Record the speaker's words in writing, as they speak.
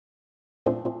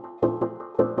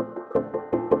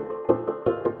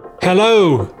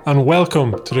Hello and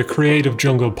welcome to the Creative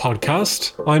Jungle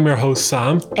podcast. I'm your host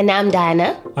Sam. And I'm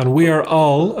Diana. And we are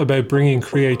all about bringing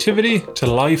creativity to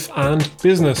life and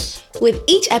business. With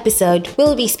each episode,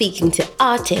 we'll be speaking to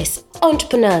artists,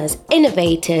 entrepreneurs,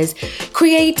 innovators,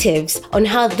 creatives on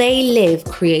how they live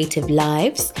creative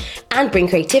lives and bring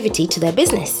creativity to their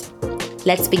business.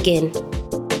 Let's begin.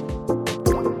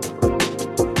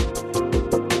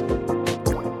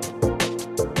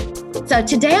 So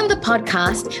today on the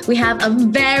podcast, we have a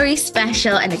very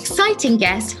special and exciting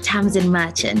guest, Tamzin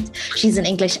Merchant. She's an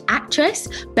English actress,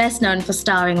 best known for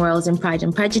starring roles in Pride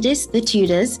and Prejudice, The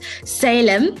Tudors,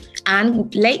 Salem,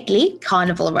 and lately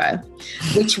Carnival Row,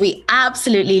 which we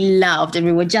absolutely loved. And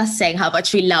we were just saying how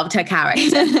much we loved her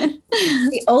character.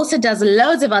 She also does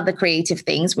loads of other creative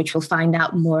things, which we'll find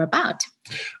out more about.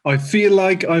 I feel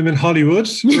like I'm in Hollywood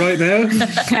right now.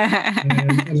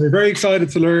 And we're very excited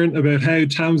to learn about how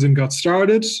Tamzin got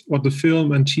started, what the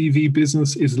film and TV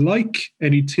business is like,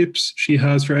 any tips she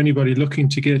has for anybody looking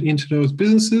to get into those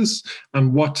businesses,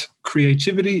 and what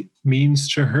creativity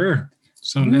means to her.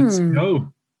 So let's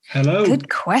go. Hello. Good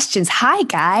questions. Hi,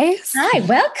 guys. Hi,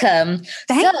 welcome.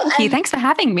 Thank you. Thanks for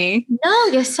having me. No,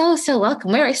 you're so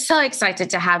welcome. We're so excited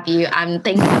to have you.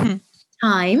 Thank you for the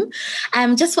time.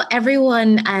 Just for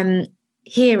everyone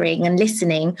hearing and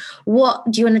listening, what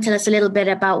do you want to tell us a little bit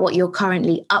about what you're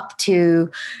currently up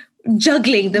to,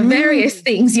 juggling the various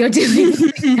things you're doing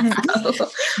now?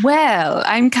 Well,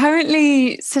 I'm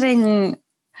currently sitting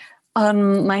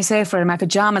on my sofa in my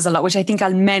pajamas a lot, which I think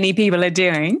many people are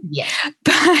doing. Yeah.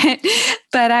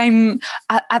 But I'm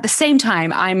at the same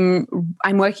time I'm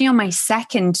working on my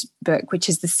second book, which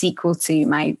is the sequel to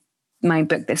my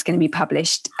book that's going to be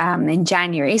published in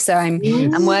January. So I'm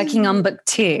working on book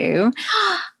 2.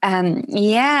 And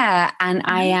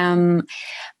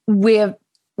we're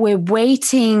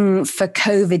waiting for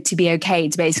COVID to be okay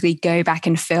to basically go back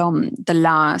and film the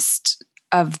last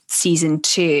of season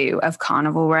 2 of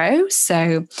Carnival Row.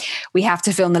 So we have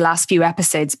to film the last few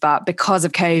episodes, but because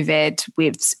of COVID,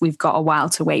 we've got a while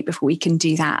to wait before we can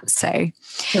do that. So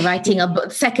writing a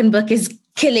second book is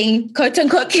quote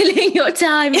unquote killing your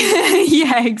time.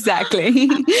 Yeah, exactly.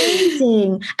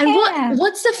 Amazing. And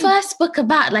what's the first book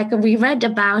about? Like, we read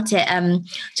about it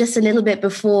just a little bit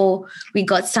before we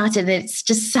got started. It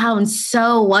just sounds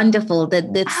so wonderful.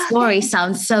 The story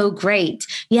sounds so great.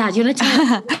 Yeah, do you want to tell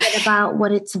us a bit about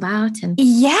what it's about?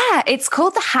 Yeah, it's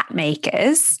called The Hat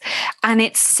Makers, and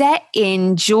it's set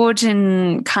in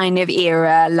Georgian kind of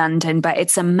era London, but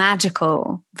it's a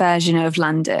magical version of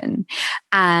London.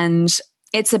 And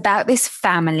it's about this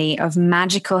family of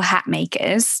magical hat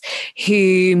makers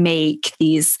who make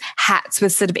these hats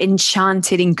with sort of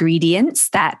enchanted ingredients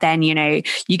that then,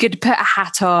 you could put a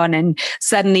hat on and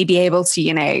suddenly be able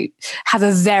to, have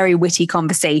a very witty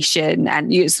conversation,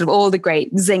 and sort of all the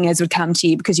great zingers would come to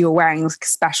you because you were wearing like a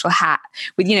special hat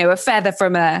with, a feather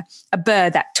from a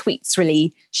bird that tweets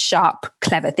really sharp,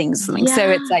 clever things or something. Yeah. So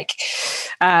it's like,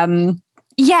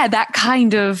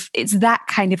 it's that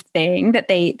kind of thing that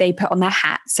they put on their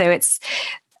hat. So it's,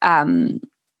 I'm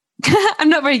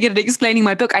not very good at explaining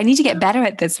my book. I need to get better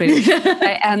at this. Really.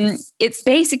 It's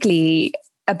basically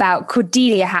about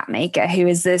Cordelia Hatmaker, who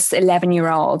is this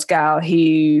 11-year-old girl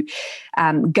who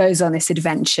goes on this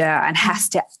adventure and has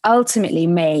to ultimately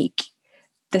make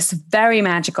this very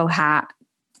magical hat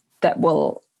that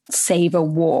will save a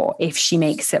war if she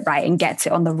makes it right and gets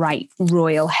it on the right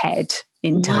royal head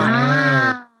in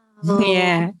time. Wow.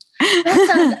 Yeah. That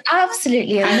sounds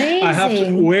absolutely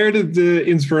amazing. Where did the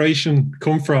inspiration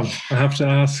come from? I have to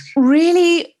ask.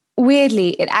 Really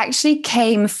weirdly, it actually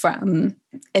came from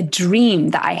a dream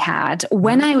that I had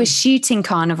when I was shooting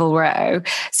Carnival Row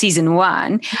season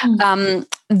 1.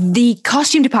 The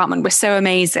costume department was so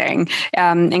amazing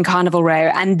in Carnival Row,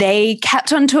 and they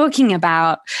kept on talking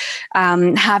about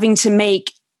having to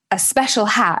make a special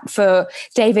hat for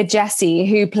David Jesse,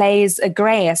 who plays a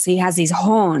Graeus. He has these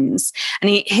horns, and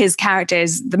his character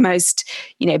is the most,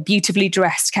 beautifully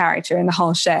dressed character in the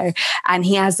whole show. And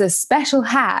he has a special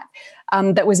hat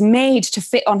that was made to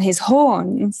fit on his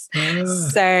horns.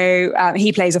 So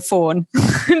he plays a fawn.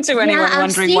 To anyone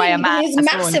wondering why I'm at his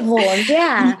massive horns.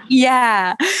 Yeah.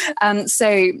 Yeah.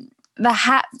 So the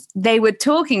hat, they were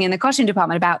talking in the costume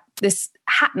department about this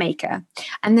hat maker.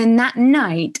 And then that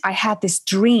night I had this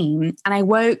dream, and I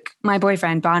woke my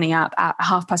boyfriend Barney up at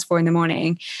 4:30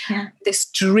 a.m. Yeah. This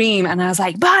dream. And I was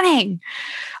like, Barney,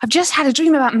 I've just had a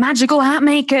dream about magical hat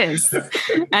makers.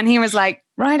 And he was like,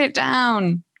 write it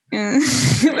down.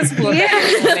 It was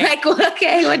 4:30. Like,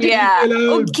 okay, what did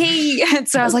okay.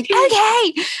 So I was like,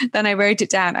 okay. Then I wrote it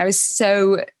down. I was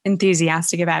so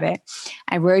enthusiastic about it.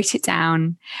 I wrote it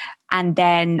down, and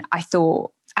then I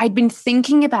thought I'd been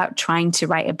thinking about trying to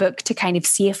write a book to kind of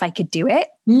see if I could do it.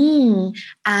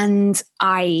 And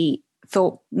I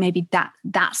thought maybe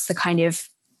that's the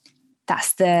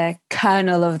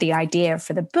kernel of the idea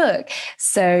for the book.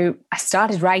 So I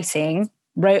started writing,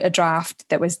 wrote a draft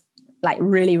that was like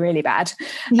really, really bad.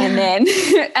 Yeah. And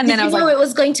then I was like, it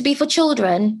was going to be for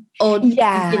children? Or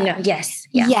yes.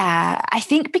 Yeah. I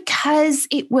think because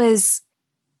it was,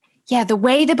 the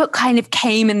way the book kind of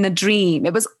came in the dream,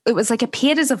 it was like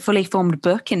appeared as a fully formed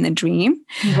book in the dream.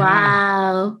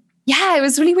 Wow. Yeah, it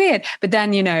was really weird. But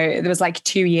then, there was like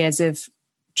 2 years of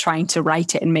trying to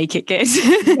write it and make it good.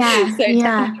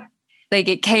 Like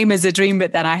it came as a dream,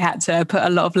 but then I had to put a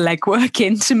lot of legwork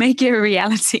in to make it a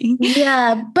reality.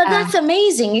 Yeah, but that's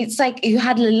amazing. It's like you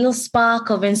had a little spark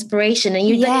of inspiration and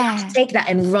you then have to take that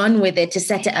and run with it to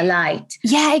set it alight.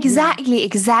 Yeah, exactly.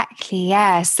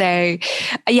 Yeah. So,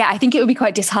 I think it would be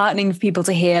quite disheartening for people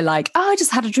to hear like, oh, I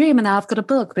just had a dream and now I've got a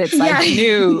book. But it's like,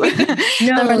 no,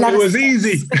 it was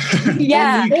easy.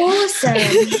 Yeah. Awesome.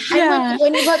 And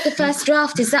when you wrote the first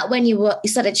draft, is that when you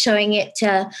started showing it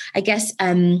to, I guess,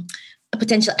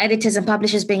 potential editors and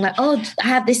publishers being like, oh, I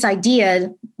have this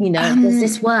idea, does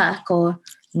this work? Or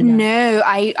no,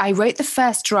 I wrote the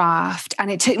first draft and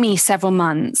it took me several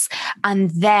months. And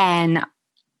then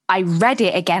I read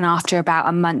it again after about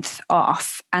a month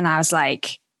off. And I was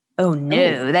like, oh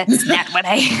no, that's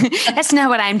not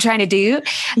what I'm trying to do.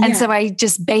 And so I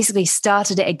just basically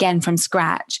started it again from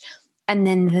scratch. And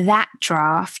then that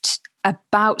draft,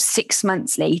 about 6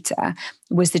 months later,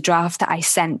 was the draft that I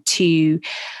sent to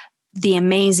the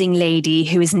amazing lady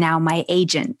who is now my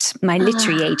agent, my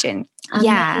literary agent.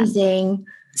 Amazing.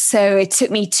 So it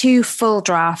took me 2 full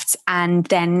drafts and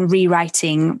then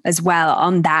rewriting as well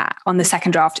on the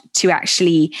second draft to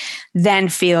actually then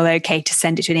feel okay to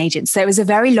send it to an agent. So it was a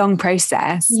very long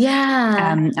process.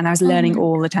 Yeah. And I was learning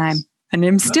all the time. And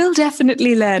I'm still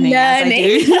definitely learning. As I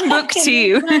do. Book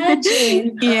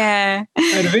 2. Yeah.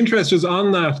 Out of interest, just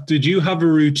on that, did you have a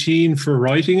routine for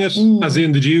writing it? As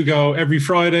in, did you go every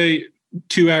Friday,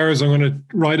 2 hours, I'm going to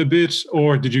write a bit?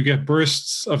 Or did you get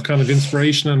bursts of kind of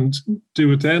inspiration and do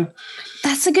it then?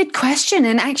 That's a good question.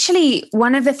 And actually,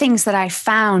 one of the things that I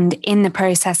found in the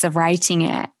process of writing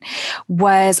it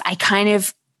was I kind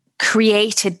of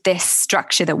created this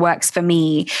structure that works for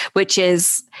me, which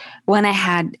is when I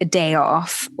had a day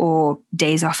off or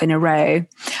days off in a row,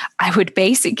 I would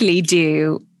basically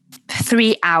do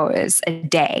 3 hours a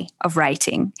day of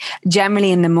writing,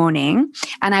 generally in the morning.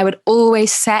 And I would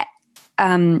always set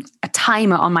a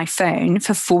timer on my phone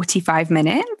for 45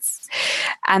 minutes.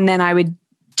 And then I would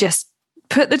just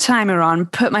put the timer on,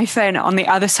 put my phone on the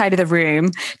other side of the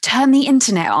room, turn the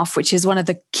internet off, which is one of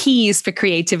the keys for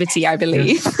creativity, I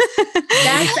believe.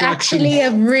 That's actually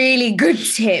a really good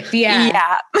tip.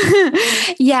 Yeah.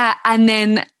 Yeah. And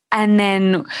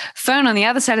then phone on the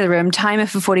other side of the room, timer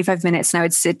for 45 minutes. And I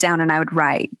would sit down and I would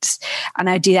write. And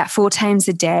I would do that 4 times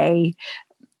a day.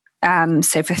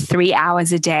 So for 3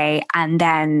 hours a day. And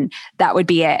then that would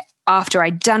be it. After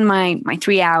I'd done my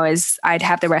 3 hours, I'd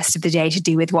have the rest of the day to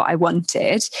do with what I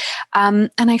wanted.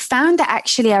 And I found that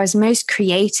actually I was most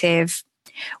creative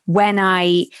when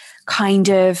I kind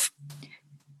of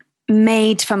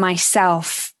made for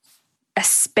myself a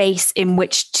space in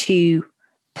which to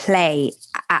play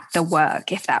at the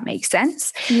work, if that makes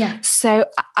sense. Yeah. So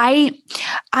I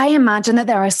imagine that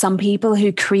there are some people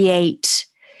who create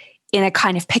in a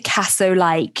kind of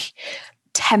Picasso-like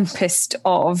tempest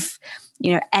of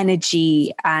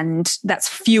energy, and that's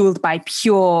fueled by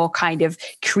pure kind of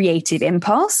creative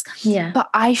impulse. Yeah. But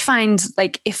I find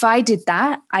like if I did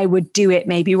that, I would do it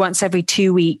maybe once every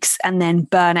 2 weeks and then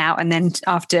burn out. And then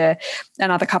after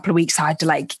another couple of weeks, I had to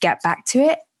like get back to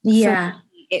it. Yeah. So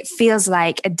it feels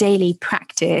like a daily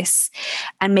practice,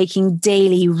 and making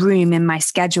daily room in my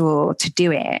schedule to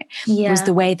do it was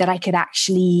the way that I could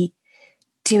actually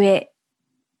do it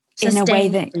in a way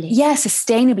that,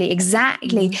 sustainably,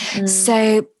 exactly. Mm-hmm.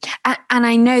 So, and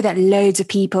I know that loads of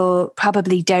people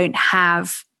probably don't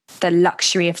have the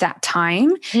luxury of that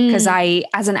time, because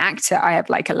as an actor, I have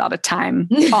like a lot of time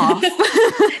off.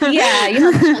 Yeah,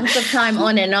 you have chunks of time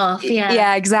on and off.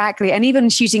 Yeah, exactly. And even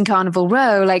shooting Carnival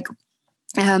Row, like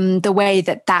the way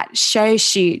that show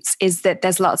shoots is that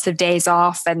there's lots of days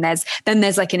off, and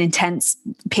there's like an intense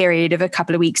period of a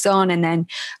couple of weeks on and then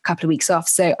a couple of weeks off.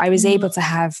 So I was able to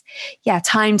have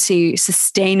time to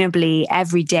sustainably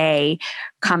every day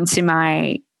come to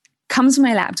my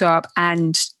laptop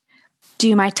and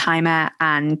do my timer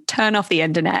and turn off the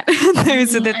internet.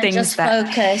 Those are the things just that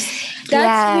focus.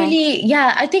 That's really,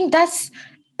 I think that's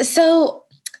so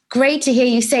great to hear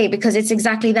you say, because it's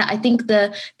exactly that. I think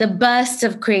the bursts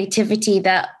of creativity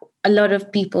that a lot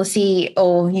of people see,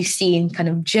 or you see in kind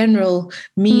of general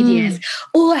media,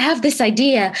 I have this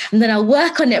idea, and then I'll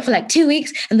work on it for like 2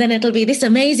 weeks, and then it'll be this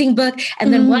amazing book,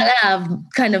 and then voila, I've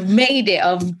kind of made it,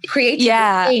 I've created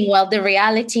this thing. Well, the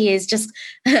reality is just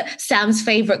Sam's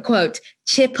favorite quote,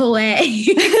 chip away.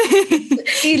 He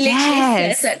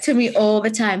literally says that to me all the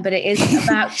time, but it is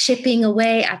about chipping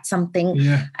away at something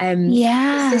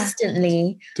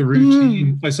consistently. The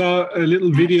routine. I saw a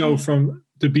little video from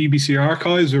the BBC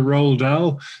archives with Roald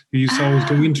Dahl. He used to always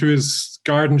go into his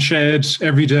garden shed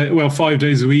every day, 5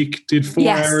 days a week, did 4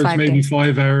 hours, maybe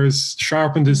 5 hours,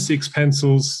 sharpened his 6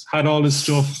 pencils, had all his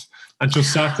stuff, and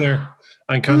just sat there.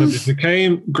 And kind of, it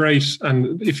became great.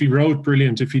 And if he wrote,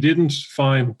 brilliant. If he didn't,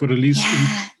 fine. But at least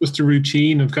just a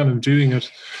routine of kind of doing it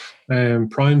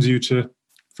primes you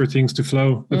for things to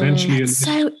flow eventually. It's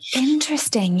so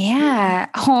interesting,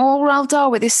 Roald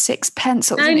Dahl with his 6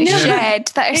 pencils in his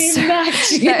shed. That is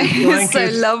so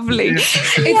lovely.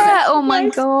 Oh my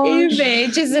God.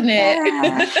 Image, isn't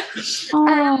it?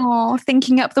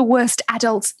 Thinking up the worst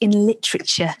adults in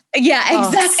literature. Yeah,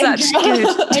 exactly. Such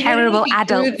good, terrible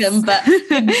adults. Them, but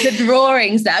the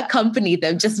drawings that accompany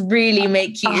them just really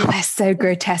make you... they're so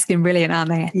grotesque and brilliant, aren't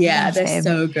they? Yeah, they're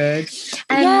so good.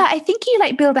 I think you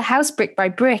like build a house brick by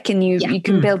brick, and you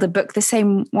can build a book the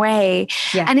same way.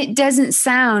 Yeah. And it doesn't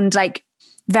sound like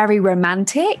very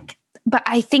romantic, but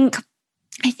I think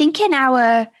in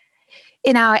our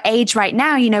age right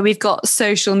now, we've got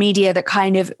social media that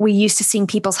kind of, we're used to seeing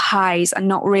people's highs and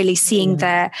not really seeing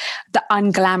the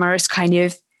unglamorous kind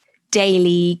of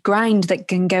daily grind that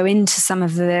can go into some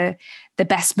of the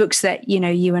best books that,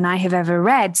 you and I have ever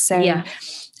read. So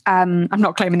I'm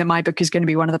not claiming that my book is going to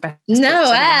be one of the best. No,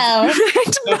 wow.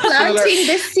 Planting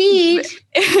the seed.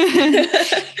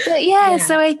 But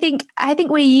so I think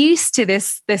we're used to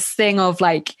this thing of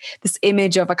like this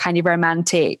image of a kind of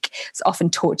romantic, it's often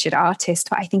tortured artist.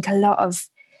 But I think a lot of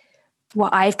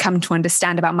what I've come to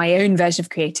understand about my own version of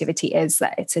creativity is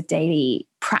that it's a daily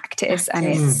practice. And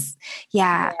it's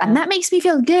and that makes me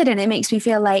feel good, and it makes me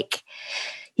feel like,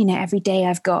 every day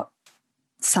I've got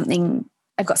some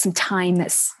time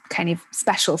that's kind of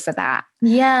special for that.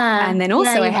 Yeah. And then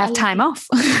also I have time off.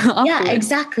 Yeah,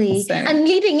 exactly. So. And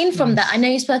leading in from that, I know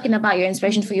you've spoken about your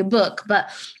inspiration for your book,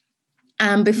 but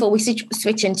before we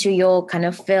switch into your kind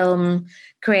of film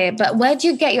career, but where do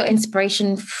you get your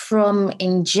inspiration from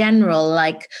in general?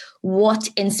 Like, what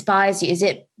inspires you? Is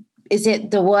it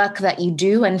the work that you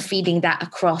do and feeding that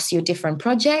across your different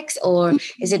projects, or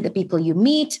is it the people you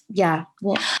meet? Yeah.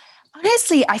 What?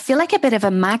 Honestly, I feel like a bit of a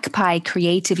magpie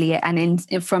creatively and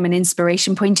from an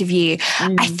inspiration point of view.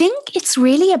 I think it's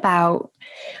really about,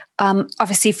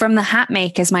 obviously from the hat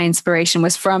makers, my inspiration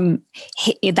was from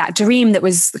that dream that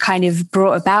was kind of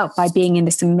brought about by being in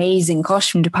this amazing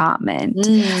costume department.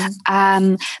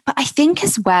 But I think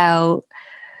as well,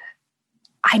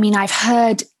 I've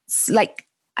heard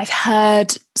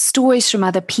stories from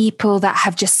other people that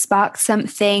have just sparked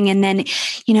something. And then,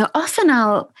 often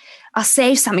I'll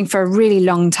save something for a really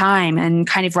long time and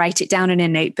kind of write it down in a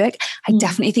notebook. I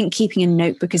definitely think keeping a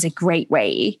notebook is a great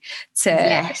way to...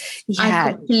 Yes,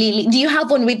 I completely... Do you have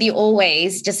one with you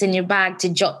always, just in your bag to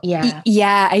jot? Yeah.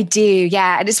 Yeah, I do.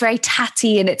 Yeah. And it's very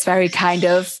tatty and it's very kind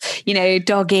of,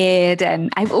 dogged. And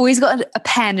I've always got a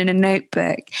pen and a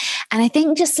notebook. And I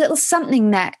think just a little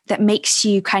something that makes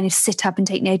you kind of sit up and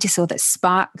take notice, or that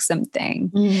sparks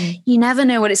something. You never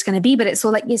know what it's going to be, but it's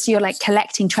all like, you're like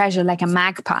collecting treasure like a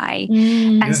magpie.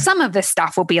 And some of the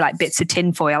stuff will be like bits of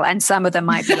tinfoil, and some of them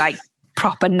might be like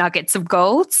proper nuggets of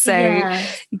gold. So I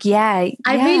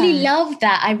really love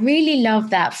that. I really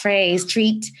love that phrase.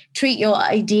 Treat your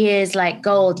ideas like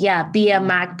gold. Yeah, be a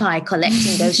magpie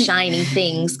collecting those shiny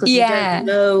things, because you don't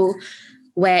know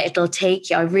where it'll take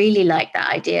you. I really like that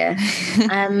idea.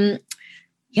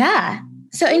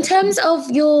 So in terms of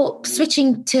your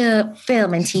switching to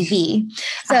film and TV,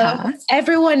 so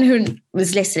everyone who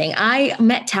was listening, I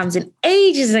met Tamzin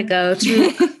ages ago through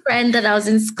a friend that I was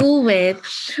in school with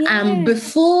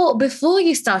before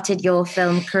you started your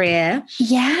film career.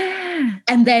 Yeah.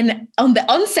 And then on the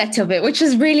onset of it, which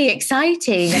was really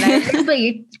exciting. And I remember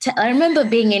I remember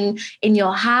being in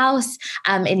your house,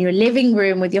 in your living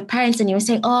room with your parents, and you were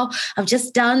saying, I've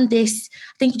just done this.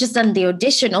 I think you've just done the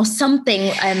audition or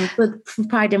something for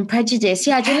Pride and Prejudice.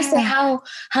 Yeah, do you want to say how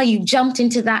you jumped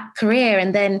into that career,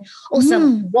 and then also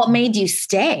what made you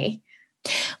stay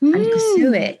and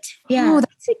pursue it? Yeah,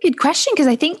 that's a good question, because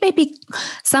I think maybe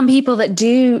some people that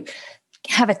do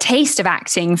have a taste of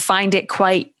acting find it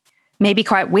maybe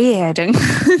quite weird and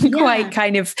quite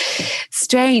kind of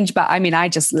strange. But I mean, I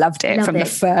just loved it from the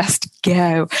first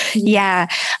go. Yeah.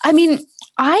 I mean,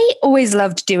 I always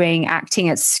loved doing acting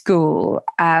at school.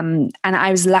 And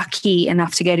I was lucky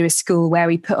enough to go to a school where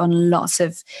we put on lots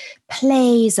of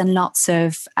plays and lots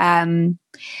of there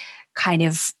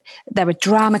were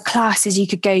drama classes you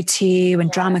could go to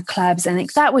and drama clubs. And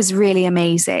that was really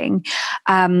amazing.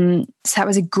 So that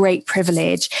was a great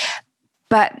privilege.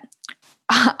 But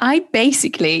I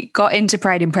basically got into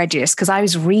Pride and Prejudice because I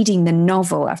was reading the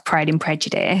novel of Pride and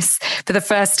Prejudice for the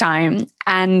first time.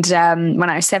 And when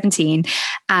I was 17,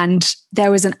 and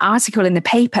there was an article in the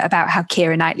paper about how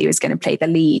Keira Knightley was going to play the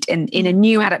lead in a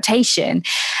new adaptation.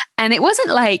 And it wasn't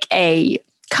like a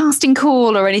casting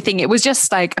call or anything. It was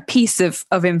just like a piece of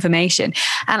information.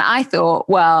 And I thought,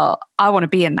 well, I want to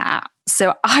be in that.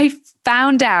 So I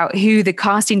found out who the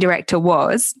casting director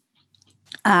was.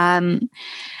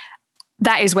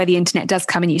 That is where the internet does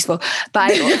come in useful. But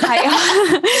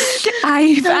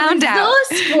I found out.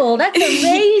 That's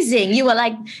amazing. You were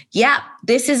like, yeah,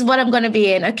 this is what I'm going to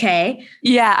be in. Okay.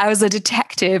 Yeah, I was a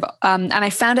detective. And I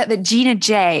found out that Gina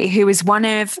J, who is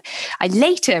I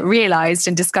later realized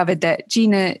and discovered that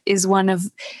Gina is one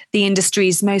of the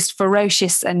industry's most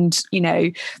ferocious and,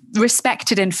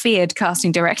 respected and feared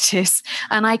casting directors.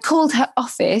 And I called her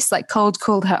office, cold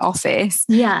called her office.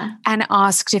 Yeah. And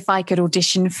asked if I could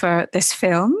audition for this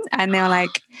film. And they were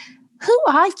like, who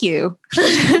are you?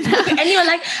 And you were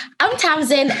like, I'm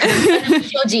Tamzin and I'm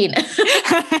Georgine.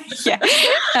 Yeah.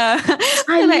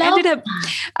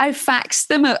 I faxed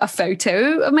them a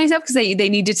photo of myself because they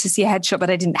needed to see a headshot, but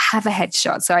I didn't have a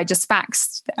headshot. So I just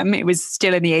faxed them. It was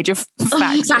still in the age of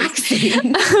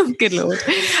faxing. Good Lord.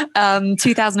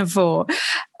 2004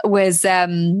 was...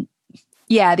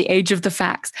 the age of the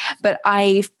fax. But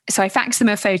I faxed them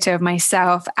a photo of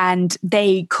myself and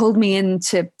they called me in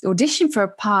to audition for a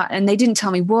part and they didn't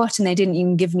tell me what, and they didn't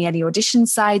even give me any audition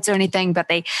sides or anything, but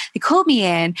they called me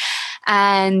in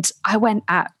and I went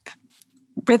up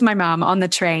with my mum on the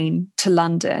train to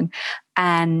London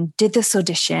and did this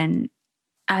audition.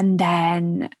 And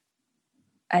then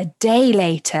a day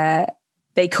later,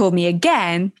 they called me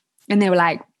again and they were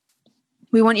like,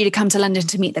 we want you to come to London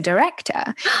to meet the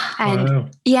director.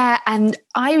 And and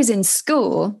I was in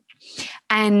school.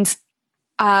 And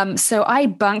so I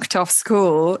bunked off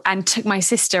school and took my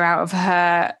sister out of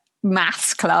her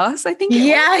maths class, I think.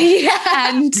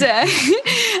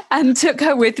 And took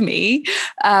her with me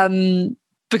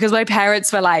because my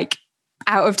parents were like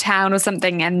out of town or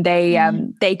something. And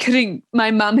they couldn't,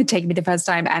 my mum had taken me the first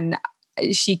time and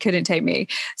she couldn't take me.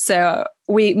 So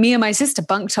me and my sister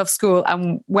bunked off school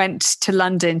and went to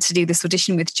London to do this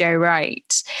audition with Joe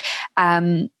Wright.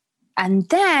 And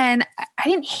then I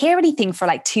didn't hear anything for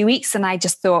like 2 weeks and I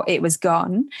just thought it was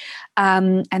gone.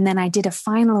 And then I did a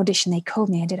final audition. They called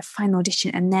me, I did a final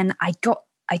audition and then I got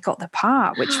the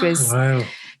part, which was,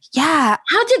 yeah.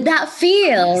 How did that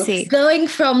feel? Going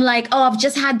from like, oh, I've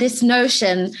just had this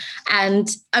notion. And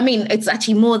I mean, it's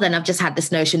actually more than I've just had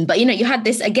this notion, but you had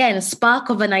this, again, spark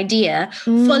of an idea,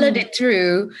 followed it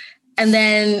through, and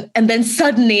then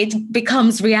suddenly it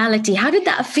becomes reality. How did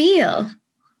that feel?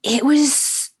 It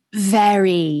was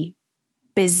very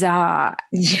bizarre.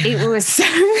 Yeah. It was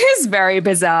very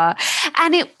bizarre.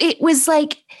 And it was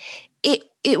like,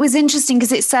 it was interesting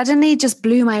because it suddenly just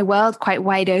blew my world quite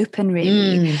wide open,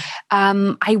 really.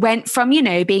 I went from,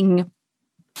 being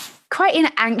quite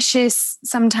anxious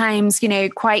sometimes,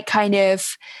 quite kind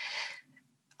of,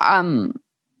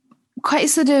 quite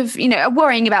sort of,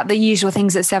 worrying about the usual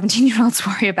things that 17-year-olds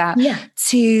worry about,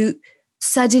 to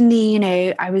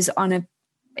suddenly, I was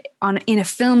in a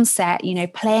film set,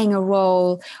 playing a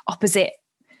role opposite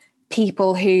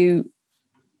people who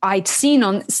I'd seen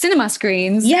on cinema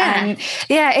screens. Yeah. And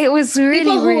it was really,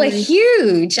 people who were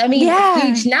huge. I mean,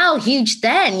 huge now, huge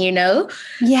then,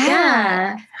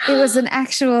 Yeah. It was an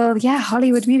actual,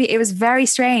 Hollywood movie. It was very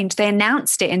strange. They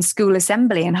announced it in school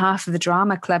assembly and half of the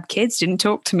drama club kids didn't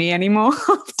talk to me anymore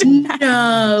after that.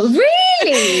 No,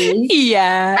 really?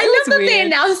 Yeah. I love that they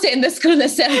announced it in the school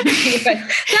assembly.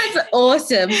 That's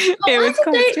awesome. It was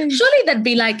quite strange. Surely they'd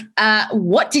be like,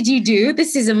 what did you do?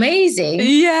 This is amazing.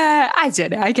 Yeah, I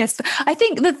don't know. I guess I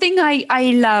think the thing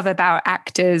I love about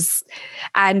actors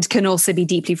and can also be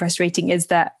deeply frustrating is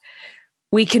that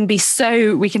we can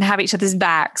have each other's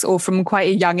backs, or from quite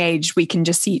a young age, we can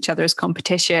just see each other as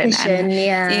competition.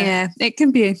 And, it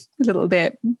can be a little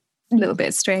bit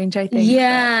strange, I think.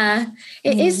 Yeah,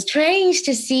 it is strange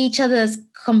to see each other as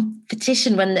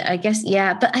competition when I guess,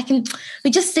 but we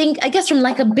just think, I guess, from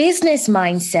like a business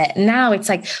mindset now, it's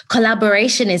like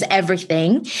collaboration is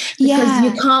everything, because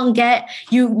you can't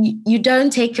you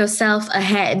don't take yourself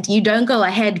ahead. You don't go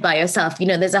ahead by yourself.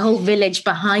 There's a whole village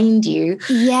behind you.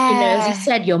 As you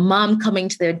said, your mom coming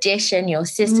to the audition, your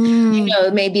sister,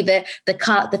 maybe the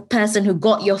person who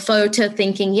got your photo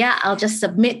thinking, I'll just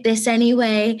submit this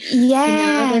anyway.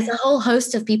 There's a whole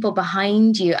host of people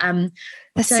behind you.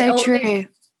 That's so true.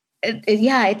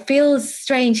 It feels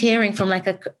strange hearing from like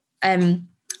and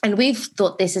we've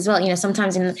thought this as well.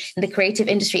 Sometimes in the creative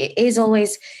industry, it is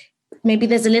always, maybe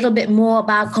there's a little bit more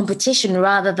about competition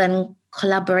rather than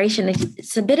collaboration.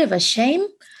 It's a bit of a shame.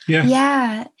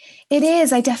 Yeah, it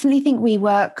is. I definitely think we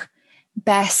work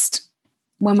best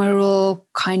when we're all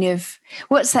kind of,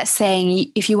 what's that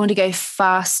saying? If you want to go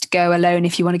fast, go alone.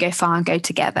 If you want to go far, go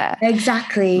together.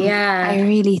 Exactly, yeah. I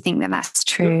really think that that's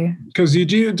true. Because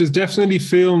there's definitely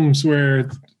films where,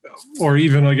 or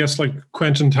even I guess like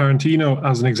Quentin Tarantino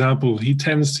as an example, he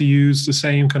tends to use the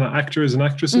same kind of actors and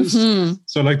actresses. Mm-hmm.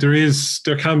 So like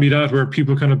there can be that where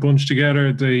people kind of bunch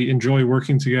together, they enjoy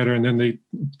working together, and then they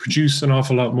produce an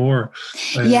awful lot more.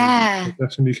 It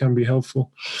definitely can be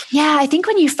helpful. Yeah, I think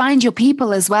when you find your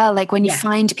people as well, like when you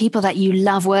find people that you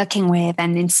love working with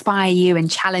and inspire you and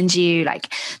challenge you,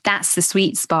 like that's the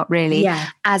sweet spot really. Yeah.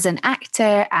 As an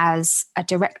actor, as a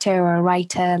director or a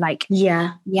writer, like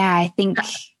I think...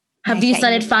 Have you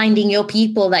started finding your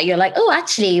people that you're like, oh,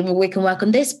 actually, we can work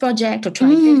on this project or try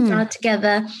this out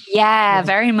together? Yeah,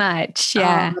 very much.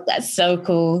 Yeah. Oh, that's so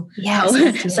cool. Yeah.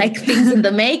 It's like things in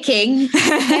the making.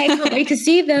 I can't wait to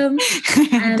see them.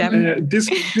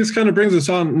 This kind of brings us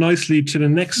on nicely to the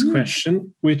next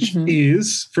question, which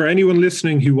is, for anyone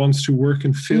listening who wants to work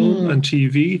in film and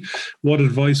TV, what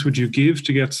advice would you give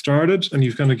to get started? And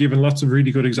you've kind of given lots of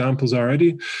really good examples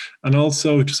already. And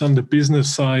also just on the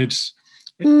business side,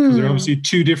 there are obviously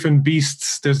two different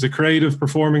beasts. There's the creative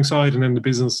performing side and then the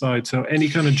business side. So any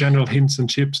kind of general hints and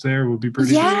tips there would be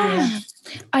brilliant. Yeah.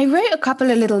 I wrote a couple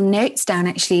of little notes down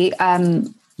actually.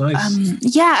 Nice.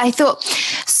 I thought,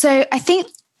 so I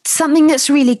think something that's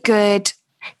really good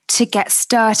to get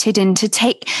started and to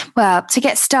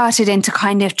get started and to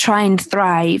kind of try and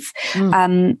thrive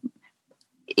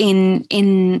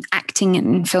in acting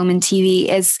and film and TV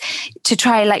is to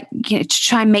try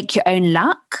and make your own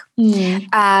luck.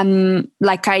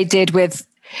 Like I did with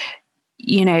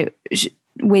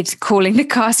calling the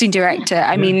casting director.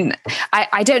 I mean,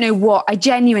 I don't know what, I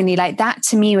genuinely, like, that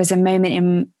to me was a moment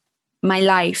in my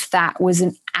life that was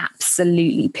an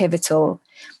absolutely pivotal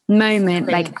moment.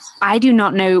 Like, I do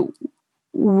not know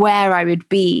where I would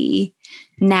be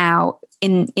now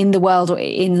in the world or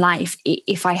in life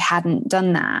if I hadn't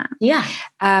done that. Yeah.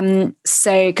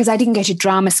 So, because I didn't go to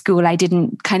drama school, I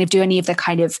didn't kind of do any of the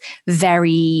kind of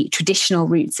very traditional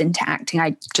routes into acting.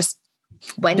 I just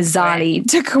bizarrely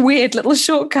took a weird little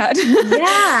shortcut.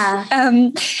 Yeah.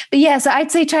 But yeah, so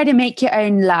I'd say try to make your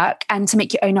own luck and to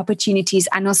make your own opportunities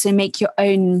and also make your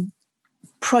own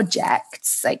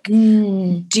projects. Like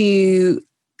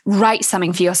write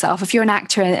something for yourself. If you're an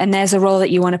actor and there's a role that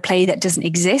you want to play that doesn't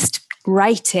exist,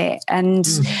 write it and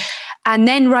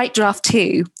then write draft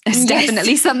 2. It's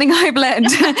definitely something I've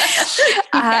learned.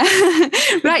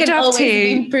 Write draft 2.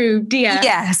 Improved, yeah.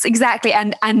 Yes, exactly.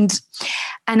 And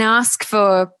ask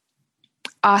for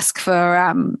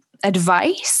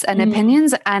advice and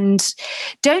opinions, and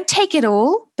don't take it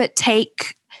all, but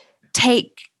take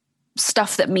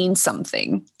stuff that means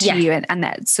something to you and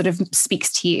that sort of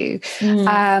speaks to you.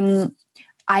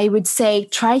 I would say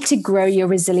try to grow your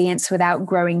resilience without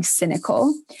growing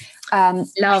cynical.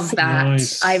 Love that.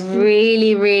 Nice. I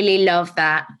really, really love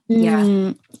that.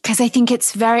 Yeah. Because I think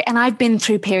it's and I've been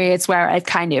through periods where I've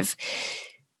kind of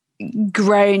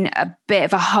grown a bit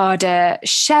of a harder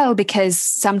shell because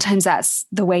sometimes that's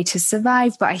the way to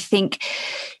survive. But I think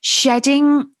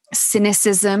shedding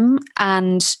cynicism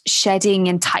and shedding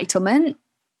entitlement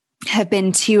have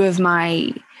been two of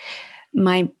my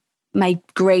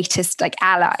greatest like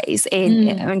allies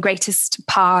and greatest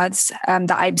paths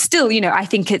that I'm still, I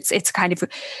think it's kind of,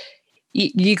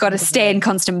 you got to stay in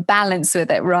constant balance with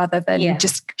it rather than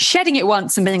just shedding it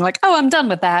once and being like, oh, I'm done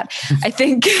with that. I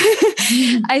think,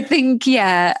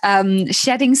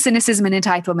 shedding cynicism and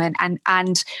entitlement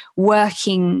and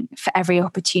working for every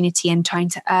opportunity and trying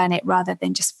to earn it rather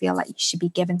than just feel like you should be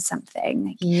given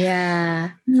something.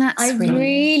 Yeah. I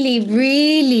really,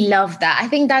 really love that. I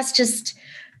think that's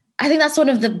one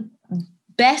of the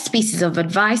best pieces of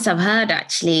advice I've heard,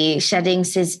 actually, shedding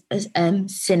cynicism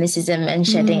and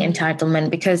shedding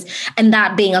entitlement, and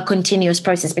that being a continuous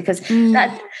process, because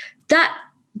that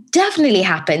definitely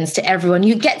happens to everyone.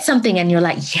 You get something and you're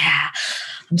like, yeah,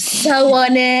 I'm so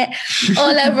on it,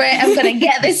 all over it. I'm going to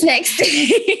get this next thing.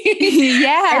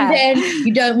 Yeah. And then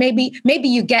you don't, maybe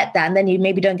you get that, and then you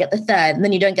maybe don't get the third, and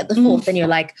then you don't get the fourth, and you're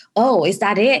like, oh, is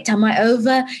that it? Am I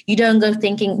over? You don't go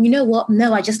thinking, you know what?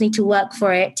 No, I just need to work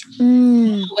for it.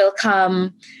 Will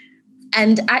come.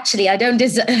 And actually, I don't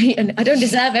deserve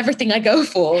everything I go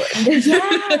for.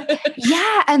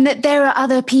 Yeah. And that there are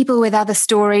other people with other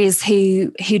stories who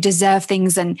deserve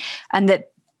things, and that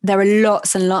there are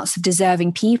lots and lots of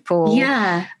deserving people.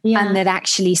 Yeah. And that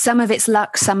actually some of it's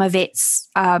luck, some of it's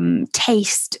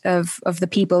taste of the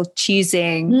people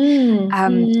choosing.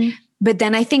 But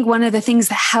then I think one of the things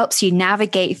that helps you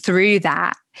navigate through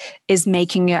that is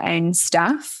making your own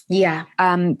stuff. Yeah.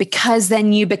 Because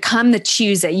then you become the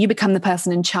chooser, you become the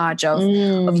person in charge of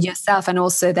yourself. And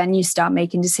also then you start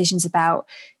making decisions about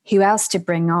who else to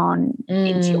bring on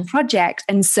into your project.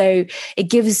 And so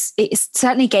it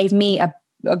certainly gave me a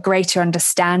greater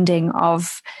understanding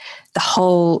of the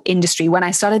whole industry. When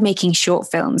I started making short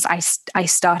films, I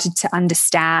started to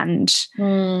understand,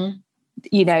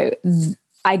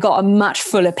 I got a much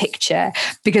fuller picture,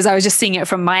 because I was just seeing it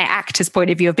from my actor's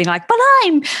point of view of being like, but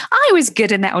I was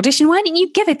good in that audition. Why didn't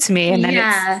you give it to me? And then it's,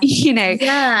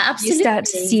 absolutely. You start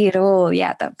to see it all.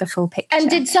 Yeah. The full picture.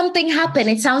 And did something happen?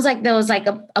 It sounds like there was like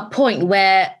a point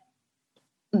where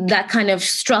that kind of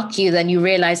struck you. Then you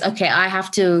realize, okay, I have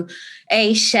to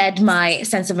A, shed my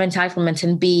sense of entitlement,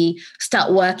 and B,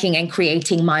 start working and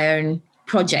creating my own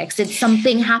projects. Did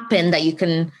something happen that you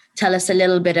can tell us a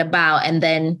little bit about? And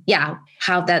then,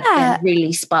 how that then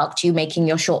really sparked you making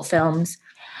your short films?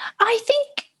 I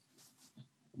think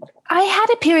I had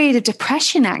a period of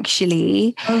depression,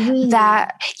 actually. Oh, really?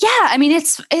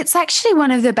 It's actually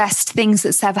one of the best things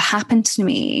that's ever happened to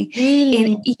me.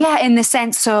 Really? In the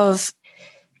sense of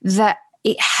that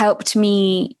it helped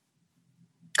me,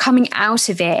 coming out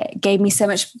of it, gave me so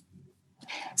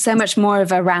much more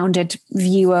of a rounded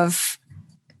view of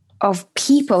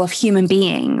people, of human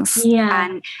beings.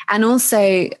 Yeah. And also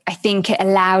I think it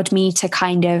allowed me to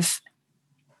kind of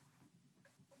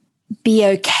be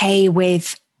okay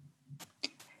with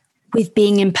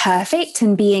being imperfect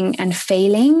and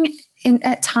failing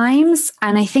at times.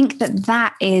 And I think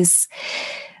that is,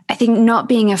 I think not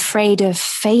being afraid of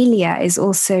failure is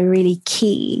also really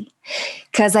key.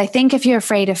 Because I think if you're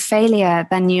afraid of failure,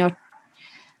 then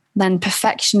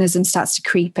perfectionism starts to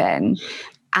creep in.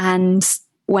 And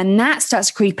when that starts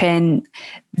to creep in,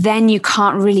 then you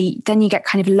get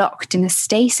kind of locked in a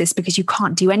stasis, because you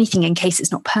can't do anything in case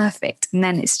it's not perfect. And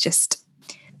then it's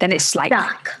like,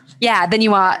 stuck. Yeah, then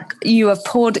you have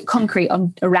poured concrete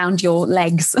around your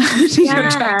legs. You're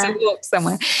trying to walk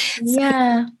somewhere.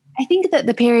 Yeah. So I think that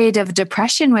the period of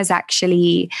depression was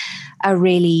actually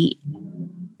very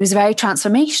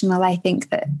transformational. I think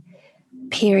that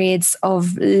periods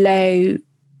of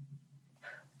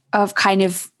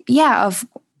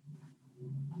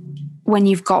when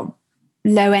you've got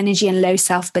low energy and low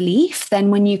self-belief, then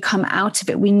when you come out of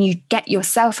it, when you get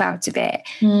yourself out of it,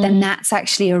 then that's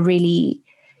actually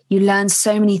you learn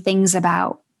so many things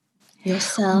about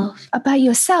yourself,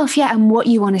 and what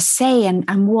you want to say,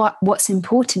 and what's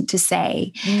important to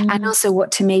say, and also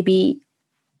what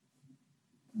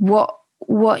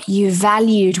you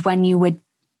valued when you were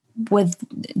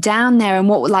down there, and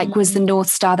what was the North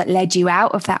Star that led you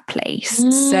out of that place.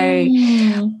 So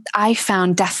I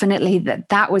found definitely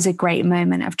that was a great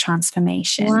moment of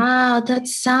transformation. Wow, that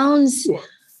sounds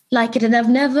like it. And I've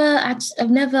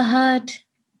never heard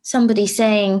somebody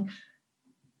saying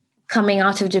coming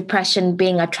out of depression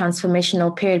being a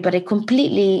transformational period, but I can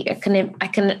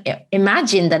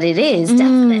imagine that it is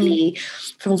definitely,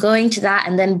 from going to that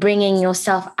and then bringing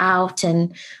yourself out.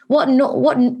 And what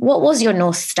was your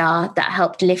North Star that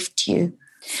helped lift you?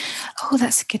 Oh,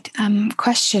 that's a good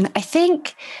question. I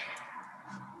think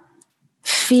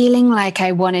feeling like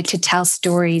I wanted to tell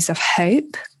stories of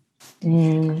hope,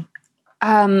 and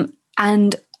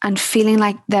feeling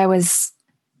like there was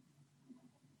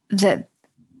that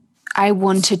I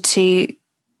wanted to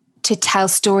tell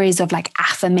stories of like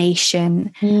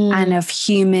affirmation and of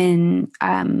human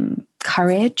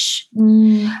courage,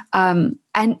 and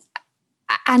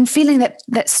feeling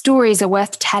that stories are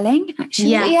worth telling.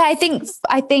 Actually, I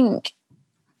think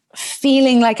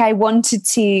feeling like I wanted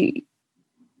to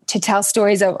tell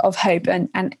stories of hope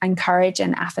and courage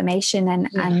and affirmation and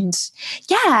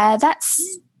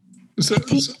that's. So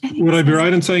would I be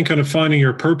right in saying kind of finding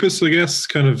your purpose, I guess,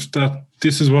 kind of that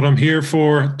this is what I'm here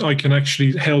for. I can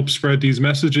actually help spread these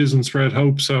messages and spread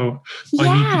hope. So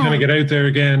I need to kind of get out there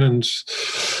again. And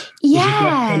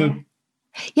it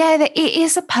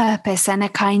is a purpose and a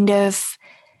kind of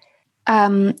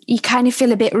you kind of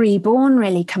feel a bit reborn,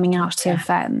 really, coming out of.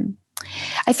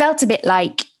 I felt a bit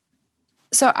like.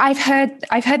 So I've heard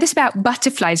this about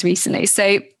butterflies recently.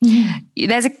 So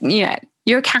there's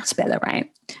you're a caterpillar,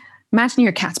 right? Imagine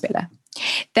you're a caterpillar.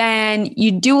 Then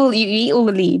you eat all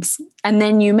the leaves, and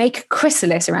then you make a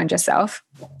chrysalis around yourself.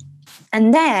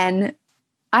 And then,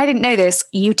 I didn't know this,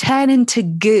 you turn into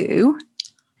goo,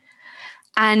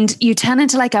 and you turn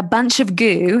into like a bunch of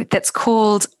goo that's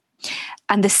called,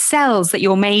 and the cells that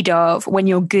you're made of when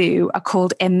you're goo are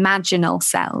called imaginal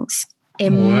cells.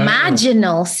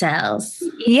 Imaginal cells.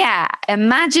 Yeah,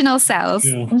 imaginal cells.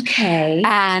 Yeah. Okay.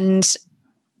 And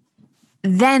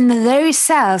then those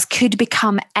cells could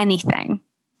become anything.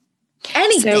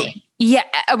 Anything? So, yeah,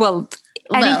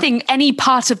 anything, any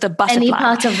part of the butterfly. Any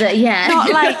part of the,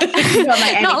 Not like,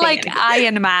 not like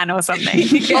Iron Man or something.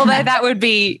 Although that would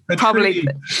be probably,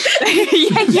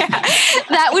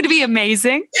 that would be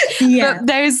amazing. Yeah. But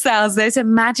those cells, those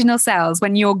imaginal cells,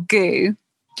 when you're goo,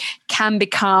 can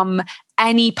become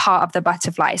any part of the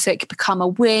butterfly. So it could become a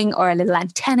wing or a little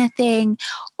antenna thing,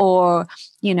 or,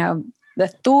 the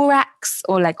thorax,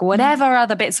 or like whatever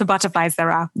other bits of butterflies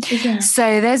there are. Yeah.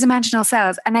 So those imaginal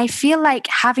cells. And I feel like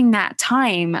having that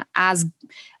time as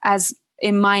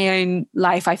in my own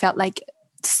life, I felt like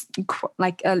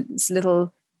a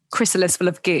little chrysalis full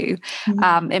of goo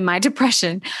in my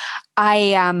depression.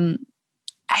 I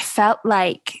felt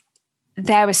like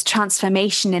there was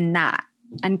transformation in that,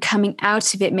 and coming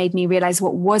out of it made me realize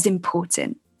what was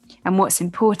important. And what's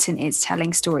important is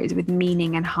telling stories with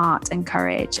meaning and heart and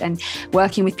courage, and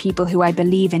working with people who I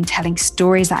believe in, telling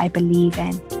stories that I believe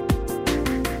in.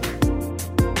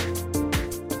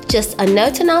 Just a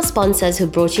note on our sponsors who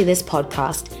brought you this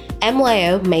podcast.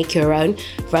 MYO Make Your Own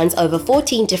runs over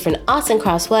 14 different arts and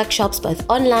crafts workshops, both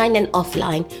online and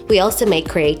offline. We also make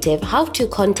creative how-to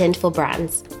content for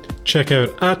brands. Check out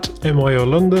 @MYO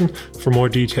London for more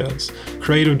details.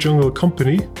 Creative Jungle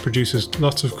Company produces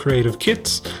lots of creative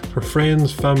kits for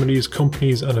friends, families,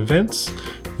 companies and events.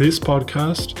 This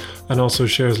podcast, and also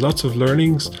shares lots of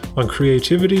learnings on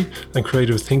creativity and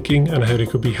creative thinking and how they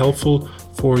could be helpful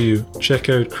for you. Check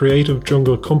out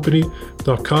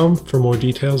creativejunglecompany.com for more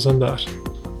details on that.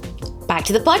 Back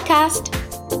to the podcast.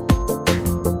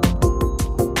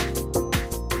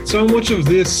 So much of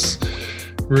this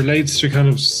relates to kind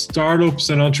of startups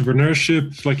and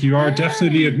entrepreneurship. Like, you are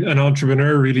definitely an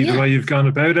entrepreneur, really, the way you've gone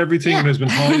about everything. And there's been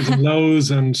highs and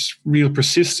lows and real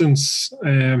persistence.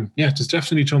 There's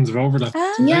definitely tons of overlap.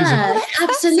 Yeah,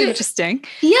 absolutely. Interesting.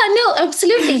 Yeah, no,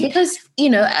 absolutely. Because,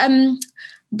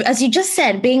 as you just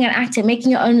said, being an actor, making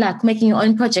your own luck, making your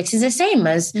own projects is the same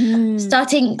as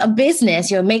starting a business.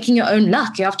 You're making your own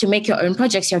luck. You have to make your own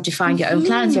projects. You have to find your own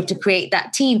clients. You have to create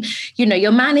that team.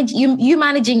 You're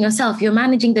managing yourself. You're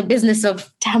managing the business of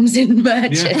Tamzin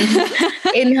Merchant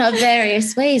in her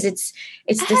various ways. It's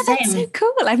the same. That's so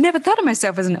cool. I've never thought of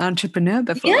myself as an entrepreneur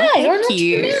before. Yeah, Thank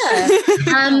you.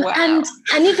 Wow.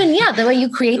 And even the way you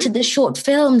created the short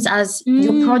films as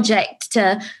your project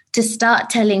to start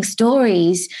telling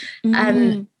stories.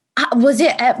 Was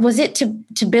it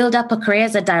to build up a career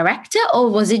as a director, or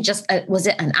was it just was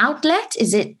it an outlet?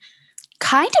 Is it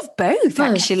kind of both,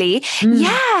 actually?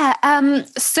 Yeah.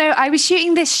 So I was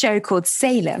shooting this show called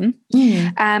Salem,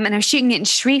 and I was shooting it in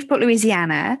Shreveport,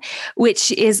 Louisiana,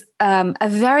 which is a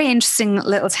very interesting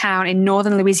little town in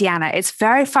northern Louisiana. It's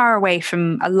very far away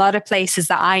from a lot of places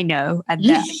that I know and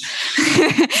know.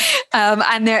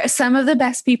 And there are some of the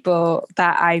best people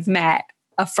that I've met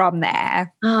are from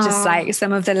there. Just like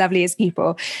some of the loveliest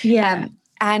people. Yeah.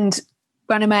 And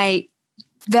one of my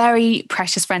very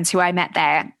precious friends who I met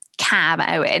there, Cam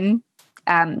Owen,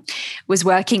 was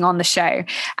working on the show,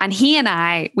 and he and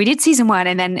we did season 1,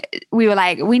 and then we were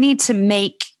like, we need to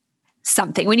make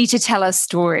something. We need to tell a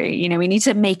story. We need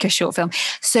to make a short film.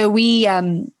 So we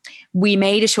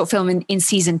made a short film in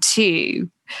season 2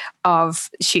 of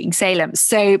shooting Salem.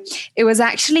 So it was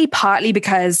actually partly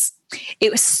because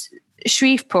it was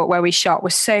Shreveport where we shot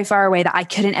was so far away that I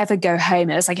couldn't ever go home.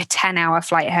 It was like a 10-hour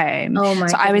flight home. Oh my!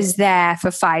 So I was there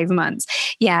for 5 months.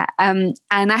 Yeah. And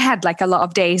I had like a lot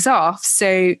of days off.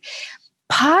 So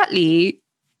partly,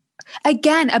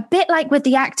 again, a bit like with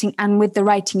the acting and with the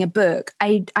writing a book,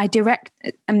 I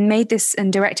made this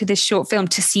and directed this short film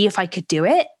to see if I could do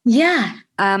it. Yeah.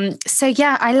 So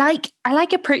yeah, I like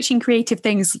approaching creative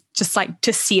things just like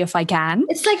to see if I can.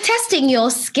 It's like testing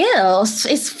your skills.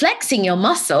 It's flexing your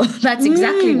muscle. That's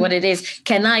exactly what it is.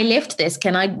 Can I lift this?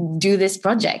 Can I do this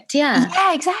project? Yeah.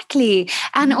 Yeah, exactly.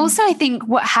 And also I think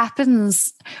what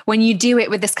happens when you do it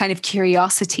with this kind of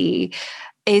curiosity,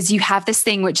 is you have this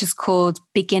thing which is called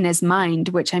beginner's mind,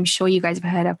 which I'm sure you guys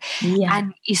have heard of. Yeah.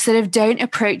 And you sort of don't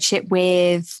approach it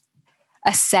with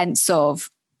a sense of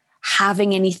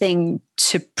having anything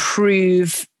to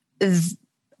prove,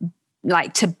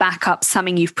 like to back up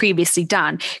something you've previously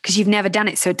done, because you've never done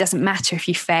it. So it doesn't matter if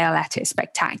you fail at it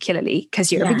spectacularly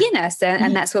because you're a beginner. So,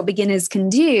 and that's what beginners can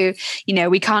do. You know,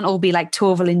 we can't all be like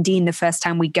Torval and Dean the first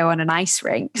time we go on an ice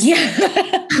rink.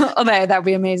 Yeah. Although that would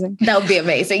be amazing. That would be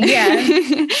amazing. Yeah.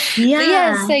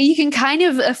 Yeah. So you can kind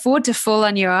of afford to fall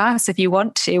on your ass if you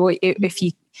want to, or if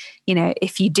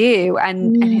you do,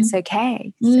 and it's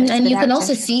okay. So and you can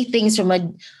also see things from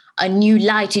a new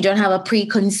light. You don't have a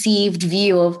preconceived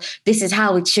view of this is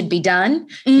how it should be done.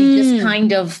 You just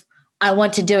kind of, I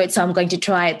want to do it, so I'm going to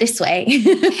try it this way.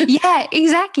 Yeah,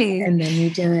 exactly. And then you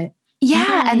do it. Yeah.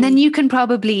 Nice. And then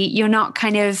you're not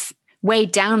kind of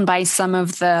weighed down by some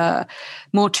of the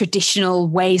more traditional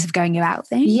ways of going about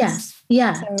things. Yes.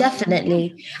 Yeah, so,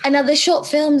 definitely. And are the short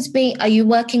films are you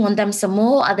working on them some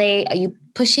more? Are you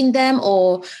pushing them,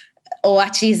 or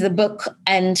actually is the book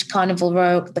and Carnival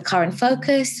Row the current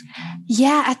focus?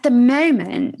 Yeah, at the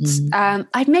moment,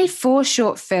 I've made 4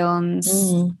 short films,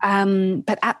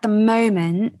 but at the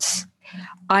moment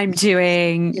I'm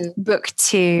doing book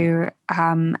 2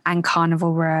 and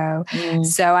Carnival Row.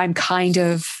 So I'm kind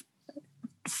of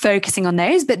focusing on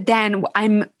those, but then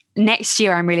next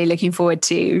year I'm really looking forward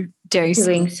to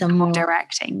doing some more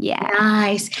directing. Yeah.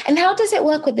 Nice. And how does it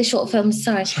work with the short films?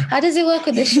 Sorry. How does it work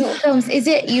with the short films? Is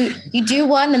it you do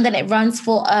one and then it runs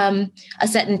for a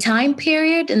certain time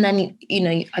period, and then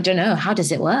I don't know, how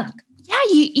does it work? Yeah,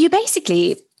 you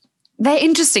basically, they're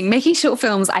interesting. Making short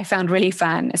films I found really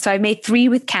fun. So I made 3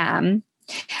 with Cam,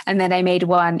 and then I made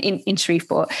one in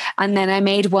Shreveport, and then I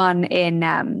made one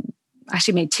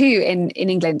actually made 2 in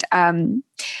England.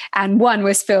 And one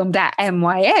was filmed at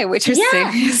MYO, which was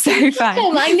so fun.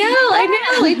 I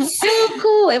know. It's so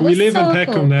cool. We live in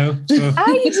Peckham now. So.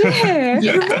 Oh, you do?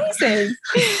 Amazing.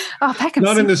 Oh, Peckham's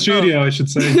not in the studio, cool. I should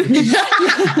say.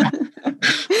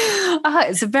 Oh,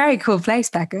 it's a very cool place,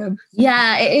 Peckham.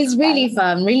 Yeah, it is really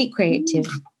fun, really creative.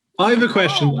 I have a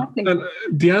question. And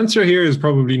the answer here is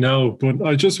probably no, but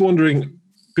I'm just wondering,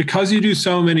 because you do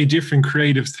so many different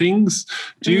creative things,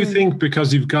 do you think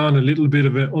because you've gone a little bit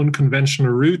of an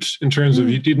unconventional route in terms of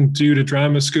you didn't do the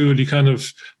drama school, you kind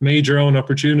of made your own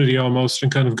opportunity almost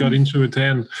and kind of got into it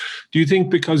then? Do you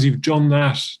think because you've done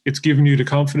that, it's given you the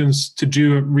confidence to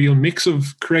do a real mix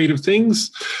of creative things?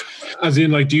 As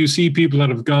in, like, do you see people that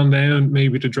have gone down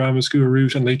maybe the drama school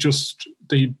route and they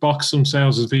box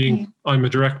themselves as being, I'm a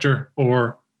director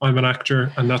or I'm an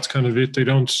actor, and that's kind of it? They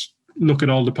don't look at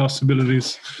all the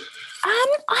possibilities.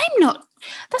 I'm not.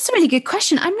 That's a really good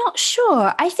question. I'm not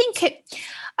sure. I think it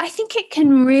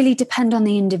can really depend on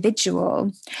the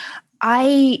individual.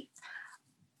 A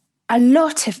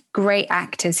lot of great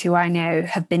actors who I know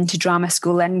have been to drama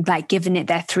school and like given it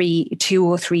their 2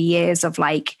 or 3 years of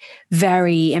like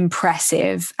very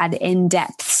impressive and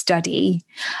in-depth study,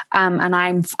 and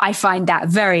I find that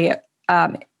very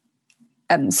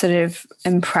sort of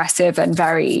impressive and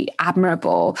very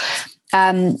admirable.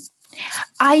 I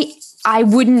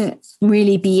wouldn't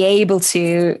really be able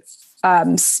to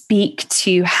speak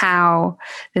to how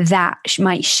that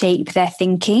might shape their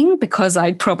thinking, because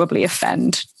I'd probably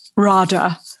offend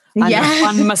Radha. And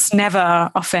one must never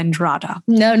offend Radha.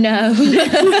 No.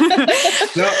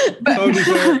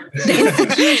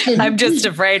 I'm just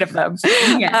afraid of them.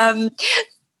 Yeah.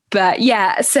 But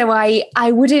yeah, so I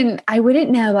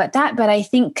wouldn't know about that. But I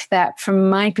think that from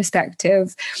my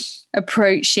perspective,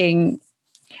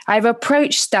 I've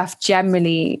approached stuff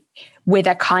generally with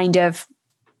a kind of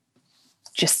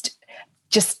just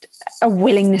a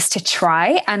willingness to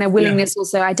try, and a willingness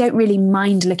also, I don't really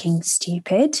mind looking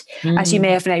stupid, as you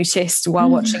may have noticed while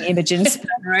watching Imogen's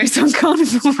Rose on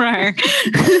Carnival Row.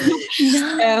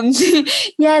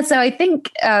 So I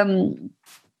think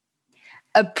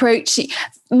approaching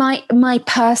my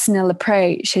personal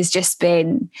approach has just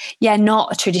been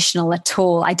not traditional at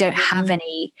all. I don't have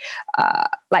any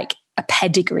like a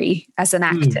pedigree as an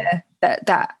actor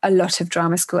that a lot of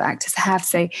drama school actors have.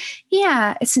 So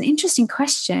it's an interesting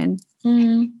question.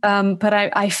 But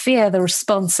I fear the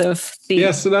response of the...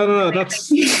 Yes, no,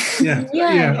 that's...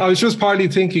 Yeah. I was just partly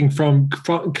thinking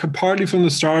partly from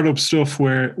the startup stuff,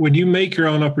 where when you make your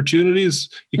own opportunities,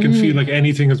 you can feel like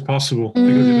anything is possible.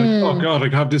 Because you're like, oh God, I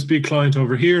have this big client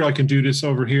over here, I can do this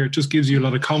over here. It just gives you a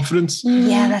lot of confidence.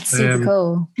 Yeah, that's super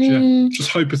cool. Yeah,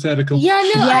 just hypothetical.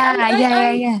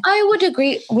 I would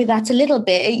agree with that a little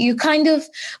bit. You kind of...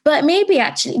 But maybe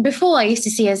actually, before I used to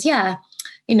see as,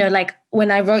 like when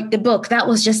I wrote the book, that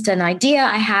was just an idea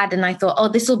I had, and I thought, oh,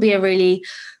 this will be a really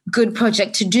good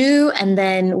project to do. And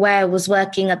then where I was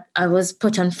working, I was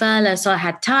put on furlough, so I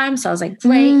had time. So I was like,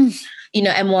 great.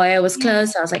 MYO was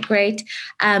closed. So I was like, great.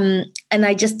 And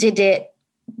I just did it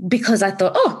because I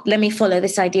thought, let me follow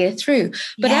this idea through.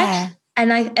 But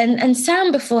and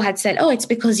Sam before had said, it's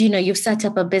because, you've set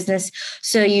up a business,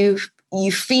 so you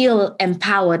feel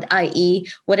empowered, i.e.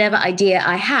 whatever idea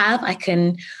I have, I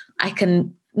can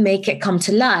make it come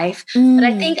to life. But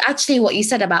I think actually what you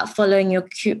said about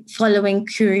following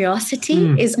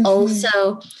curiosity is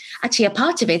also actually a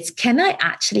part of it. It's, can I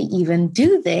actually even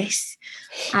do this?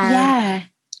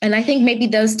 And I think maybe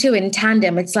those two in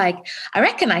tandem, it's like, I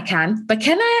reckon I can, but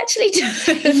can I actually do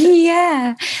it?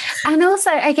 Yeah. And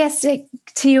also, I guess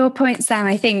to your point, Sam,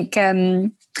 I think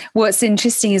what's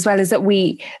interesting as well is that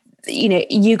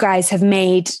you guys have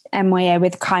made MYO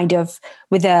with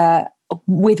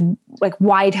like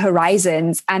wide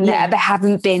horizons, and there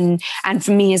haven't been, and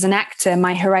for me as an actor,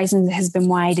 my horizon has been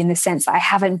wide in the sense that I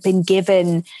haven't been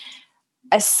given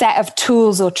a set of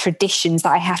tools or traditions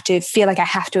that I have to feel like I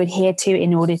have to adhere to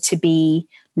in order to be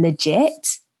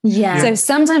legit. Yeah. So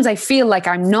sometimes I feel like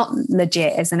I'm not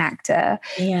legit as an actor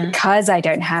because I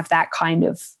don't have that kind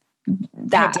of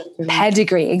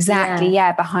pedigree exactly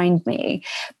behind me.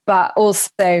 But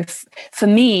also for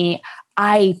me,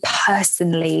 I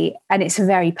personally, and it's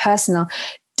very personal,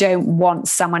 don't want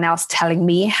someone else telling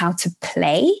me how to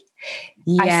play.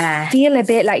 I feel a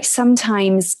bit like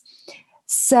sometimes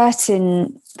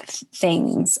certain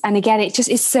things, and again, it just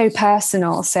is so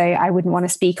personal, so I wouldn't want to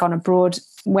speak on a broad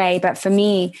way, but for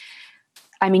me,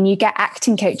 I mean, you get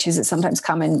acting coaches that sometimes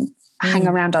come and hang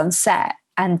around on set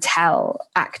and tell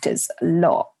actors a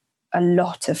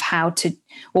lot of how to,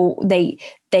 or they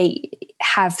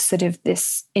have sort of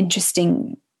this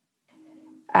interesting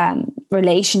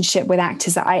relationship with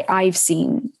actors that I've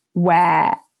seen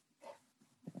where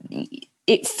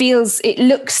it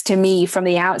looks to me from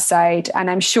the outside, and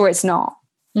I'm sure it's not,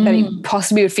 that it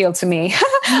possibly would feel to me.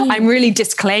 I'm really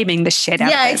disclaiming the shit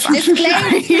out of this. It's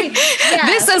disclaiming.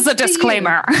 This is a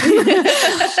disclaimer.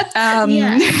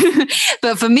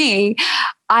 But for me,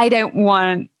 I don't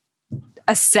want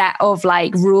a set of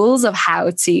like rules of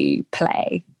how to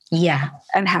play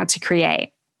and how to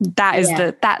create. That is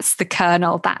that's the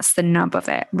kernel, that's the nub of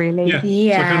it, really. So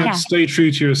kind of stay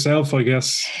true to yourself, I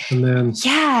guess. And then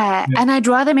and I'd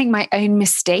rather make my own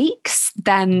mistakes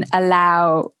than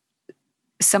allow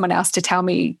someone else to tell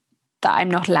me that I'm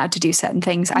not allowed to do certain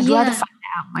things. I'd rather find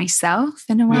it out myself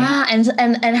in a way.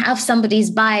 And have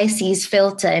somebody's biases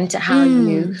filter into how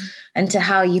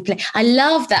you play. I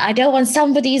love that. I don't want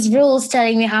somebody's rules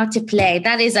telling me how to play.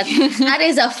 That is a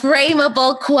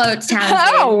frameable quote,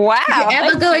 Tamzin. Oh wow! If you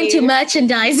ever go into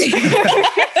merchandising,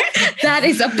 that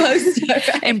is a poster.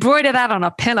 Embroider that on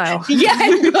a pillow.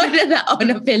 Embroider that on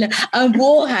a pillow. A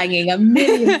wall hanging,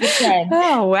 1,000,000%.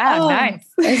 Oh wow! Nice.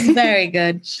 It's very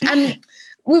good.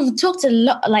 We've talked a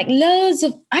lot, like loads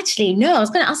of. Actually, no. I was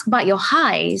going to ask about your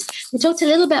highs. We talked a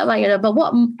little bit about your, but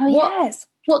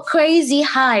what crazy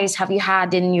highs have you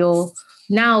had in your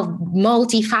now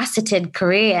multifaceted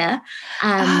career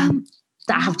that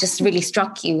have just really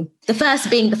struck you? The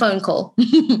first being the phone call.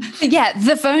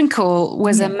 The phone call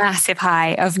was a massive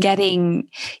high of getting,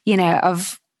 even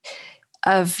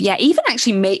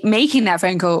actually making that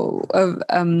phone call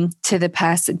to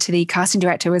the casting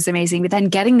director was amazing. But then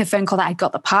getting the phone call that I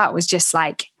got the part was just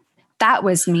like, that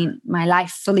was my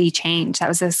life fully changed. That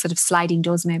was a sort of sliding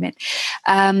doors moment.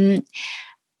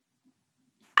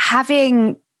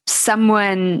 Having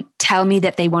someone tell me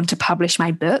that they want to publish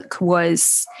my book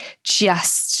was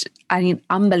just,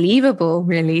 unbelievable,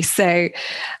 really. So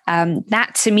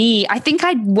that to me, I think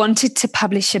I'd wanted to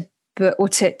publish a book or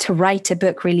to write a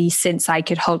book really since I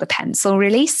could hold a pencil,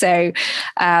 really. So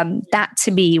that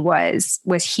to me was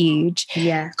huge.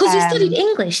 Yeah. Because you studied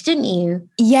English, didn't you?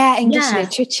 Yeah, English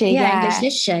literature. English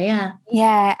literature,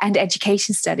 Yeah, and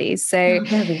education studies. So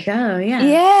there we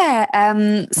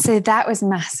go, so that was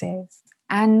massive.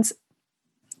 And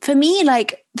for me,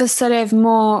 like the sort of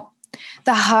more,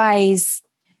 the highs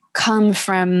come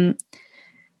from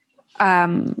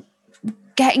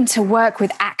getting to work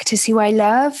with actors who I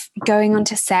love, going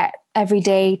onto set every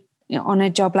day on a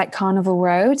job like Carnival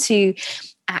Row to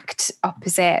act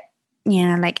opposite,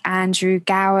 like Andrew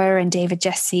Gower and David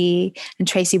Jesse and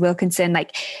Tracy Wilkinson,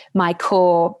 like my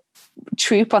core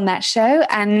troupe on that show.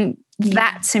 And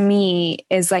that to me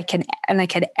is like an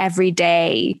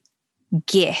everyday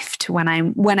gift when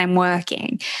I'm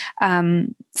working.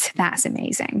 So that's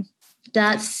amazing.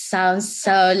 That sounds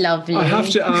so lovely. I have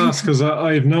to ask, because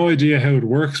I have no idea how it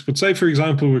works, but say, for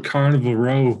example, with Carnival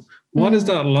Row, What is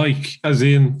that like? As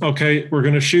in, okay, we're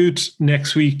going to shoot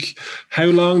next week. How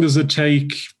long does it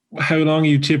take? How long are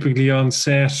you typically on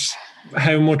set?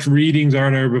 How much readings are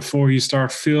there before you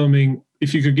start filming?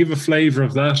 If you could give a flavour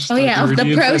of that. Oh yeah, of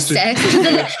the process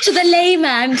to the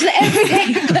layman, to the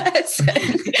everyday person.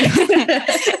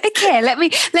 Okay, let me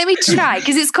try,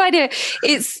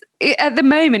 because at the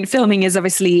moment filming is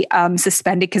obviously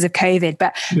suspended because of COVID.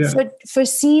 But for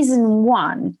season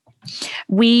 1,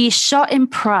 we shot in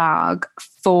Prague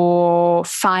for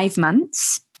 5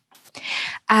 months,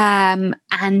 and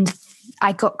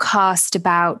I got cast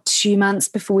about 2 months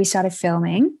before we started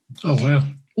filming. Oh wow!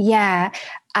 Yeah.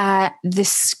 The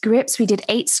scripts, we did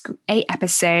 8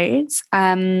 episodes,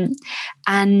 and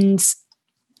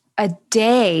a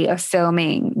day of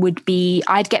filming would be,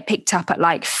 I'd get picked up at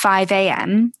like 5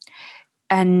 a.m.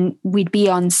 and we'd be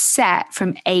on set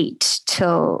from 8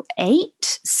 till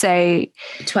 8. So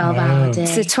 12-hour day.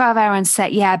 So 12-hour on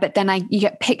set, yeah. But then you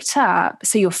get picked up.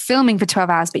 So you're filming for 12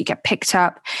 hours, but you get picked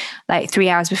up like 3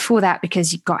 hours before that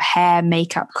because you've got hair,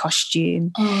 makeup,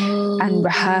 costume, and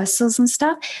rehearsals and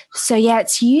stuff. So yeah,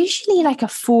 it's usually like a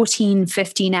 14,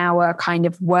 15-hour kind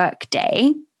of work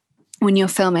day when you're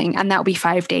filming, and that'll be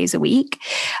 5 days a week.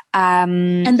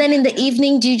 And then in the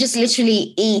evening, do you just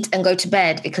literally eat and go to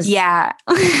bed? Because yeah.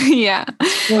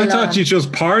 I thought you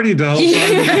just partied the whole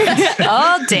time.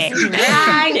 All day.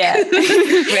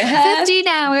 15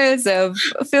 hours of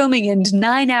filming and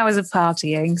 9 hours of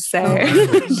partying. So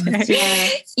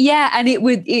yeah, and it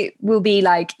will be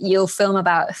like you'll film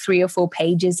about 3 or 4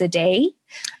 pages a day.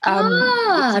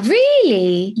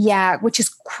 Really? Yeah, which is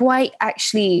quite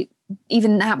actually.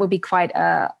 Even that would be quite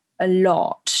a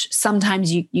lot.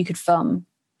 Sometimes you could film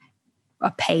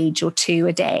a page or 2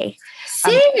 a day.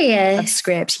 Serious? Of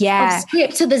script, yeah. Of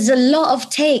script. So there's a lot of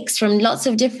takes from lots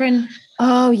of different...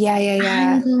 Oh, yeah.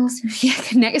 angles. Yeah.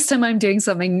 Next time I'm doing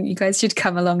something, you guys should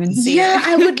come along and see it. Yeah,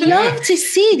 I would love to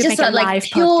see just like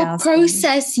pure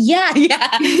process. Yeah,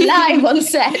 live on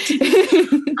set.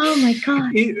 Oh my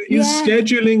God. Is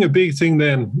scheduling a big thing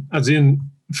then, as in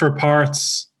for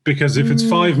parts? Because if it's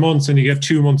 5 months and you get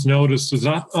 2 months notice, does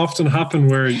that often happen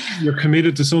where you're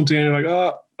committed to something and you're like,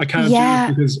 oh, I can't do it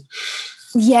because...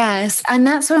 Yes. And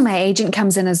that's where my agent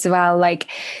comes in as well. Like,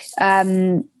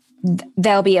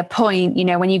 there'll be a point,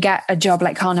 when you get a job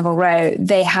like Carnival Row,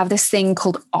 they have this thing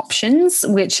called options,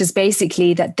 which is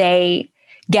basically that they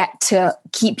get to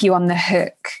keep you on the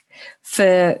hook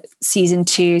for season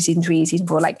 2, season 3, season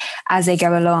 4, like as they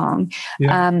go along.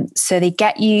 Yeah. So they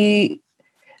get you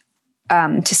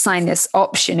to sign this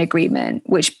option agreement,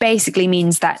 which basically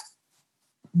means that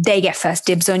they get first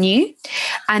dibs on you.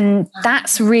 And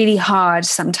that's really hard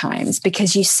sometimes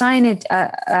because you sign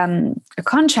a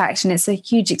contract and it's a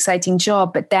huge, exciting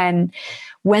job. But then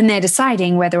when they're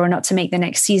deciding whether or not to make the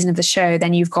next season of the show,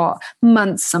 then you've got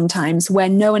months sometimes where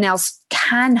no one else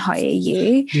can hire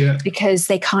you because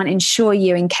they can't insure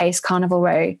you in case Carnival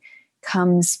Row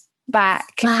comes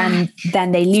back and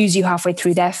then they lose you halfway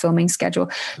through their filming schedule.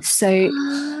 So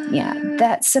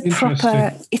that's a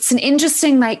proper, it's an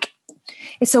interesting,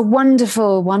 it's a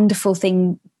wonderful, wonderful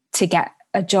thing to get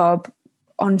a job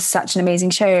on such an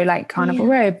amazing show like Carnival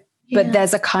Row. But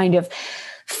there's a kind of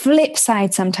flip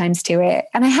side sometimes to it.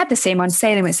 And I had the same on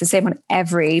Salem. It's the same on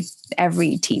every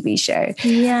TV show.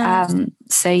 Yeah.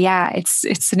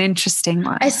 It's an interesting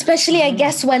one. Especially, I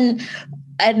guess,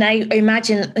 and I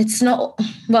imagine it's not,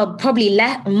 well, probably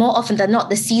more often than not,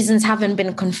 the seasons haven't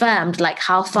been confirmed, like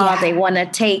how far they want to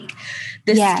take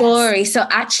the story. So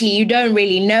actually you don't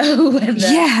really know whether...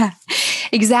 Yeah,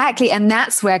 exactly. And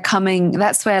that's where coming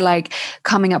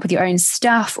up with your own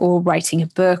stuff or writing a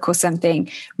book or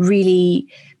something really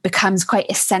becomes quite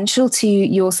essential to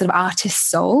your sort of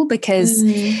artist soul, because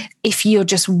if you're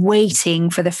just waiting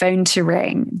for the phone to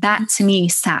ring, that to me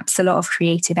saps a lot of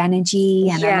creative energy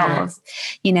and a lot of,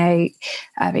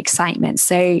 excitement.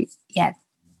 So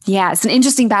it's an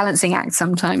interesting balancing act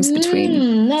sometimes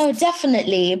between. No,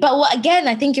 definitely. But again,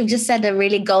 I think you've just said a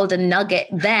really golden nugget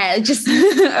there. Just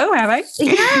oh, have I?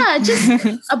 Yeah,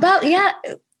 just about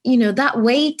that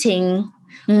waiting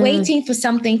for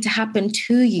something to happen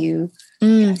to you.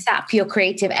 Sap your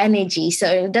creative energy. So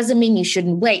it doesn't mean you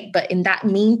shouldn't wait, but in that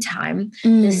meantime,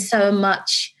 there's so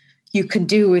much you can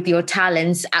do with your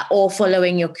talents or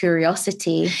following your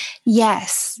curiosity.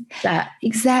 Yes,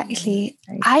 exactly.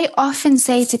 I often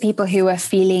say to people who are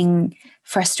feeling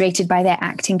frustrated by their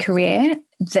acting career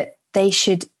that they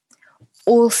should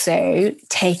also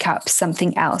take up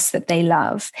something else that they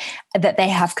love, that they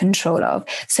have control of.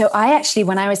 So I actually,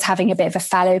 when I was having a bit of a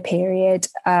fallow period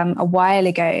a while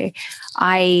ago,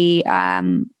 I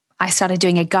started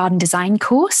doing a garden design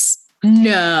course.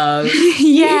 No.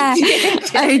 Yeah,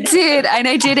 I did. And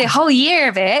I did a whole year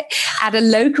of it at a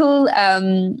local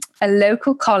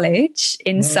college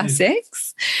in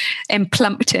Sussex, in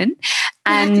Plumpton.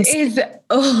 And yeah,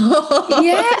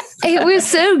 it was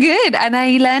so good. And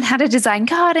I learned how to design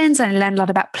gardens, and I learned a lot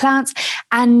about plants.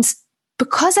 And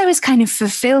because I was kind of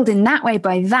fulfilled in that way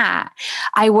by that,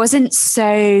 I wasn't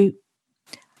so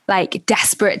like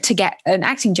desperate to get an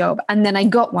acting job. And then I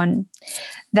got one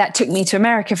that took me to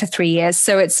America for 3 years.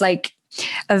 So it's like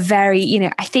a very,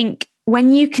 I think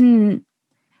when you can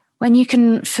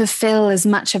fulfill as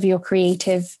much of your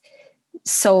creative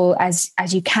soul as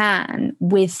you can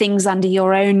with things under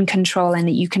your own control and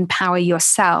that you can power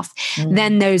yourself,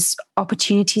 then those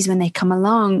opportunities, when they come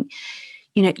along,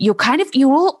 you're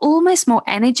almost more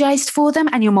energized for them,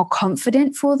 and you're more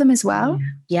confident for them as well.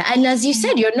 Yeah. And as you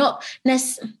said, you're not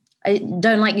I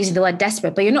don't like using the word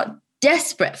desperate, but you're not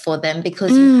desperate for them,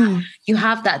 because you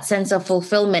have that sense of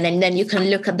fulfillment, and then you can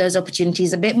look at those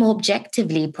opportunities a bit more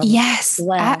objectively. Probably, yes,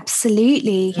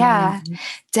 absolutely. Yeah,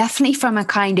 definitely from a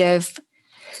kind of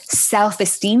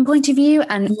self-esteem point of view.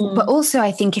 And but also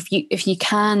I think if you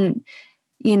can,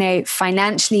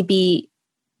 financially be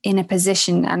in a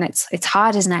position, and it's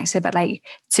hard as an actor, but like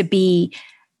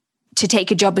to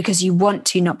take a job because you want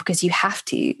to, not because you have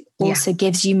to, also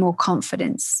gives you more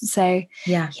confidence. So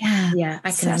yeah,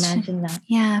 I can imagine that.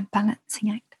 Yeah,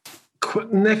 balancing act.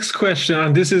 Next question,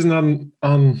 and this isn't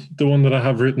on the one that I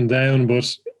have written down,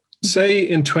 but say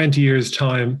in 20 years'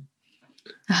 time,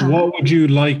 what would you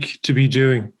like to be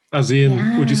doing? As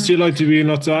in, would you still like to be in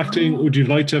lots of acting? Would you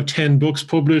like to have 10 books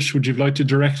published? Would you like to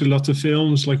direct lots of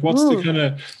films? Like, what's the kind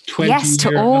of 20 Yes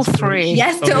to all three.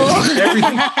 Yes to all.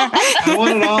 Everything. I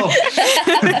want it all.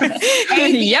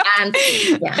 Yep. And,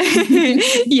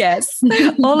 yes,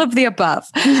 all of the above.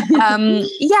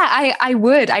 I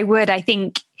would. I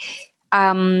think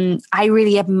I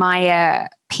really admire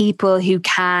people who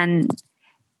can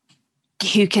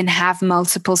have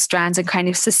multiple strands and kind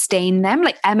of sustain them.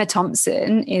 Like Emma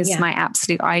Thompson is my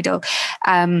absolute idol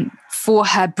for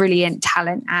her brilliant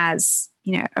talent as,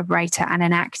 a writer and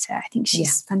an actor. I think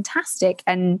she's fantastic.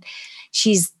 And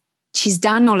she's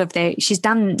done all of those. She's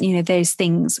done, those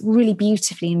things really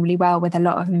beautifully and really well, with a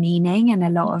lot of meaning and a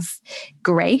lot of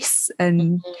grace.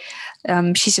 And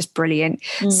she's just brilliant.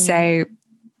 So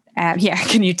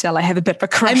can you tell I have a bit of a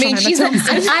crush on Emma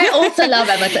Thompson? I also love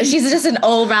Emma Thompson. She's just an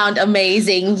all-round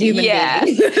amazing human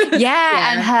being.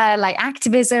 And her like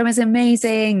activism is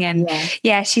amazing, and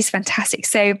she's fantastic.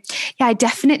 So I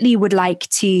definitely would like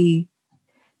to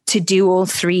do all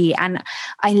three, and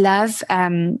I love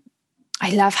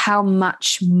how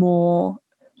much more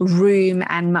room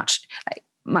and much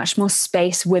more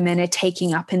space women are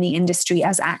taking up in the industry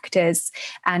as actors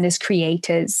and as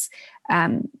creators.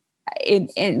 In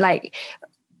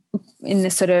the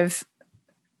sort of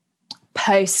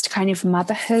post kind of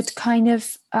motherhood kind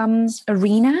of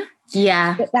arena.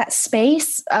 That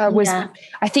space was,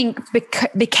 I think,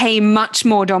 became much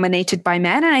more dominated by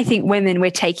men, and I think women were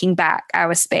taking back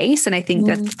our space, and I think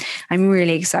that I'm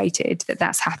really excited that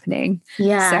that's happening.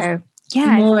 So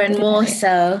more and more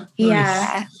so.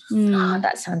 Oh,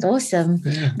 that sounds awesome.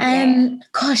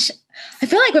 Gosh, I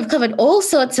feel like we've covered all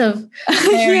sorts of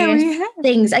various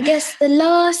things. I guess the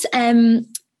last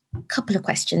couple of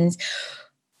questions.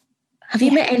 Have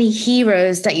you met any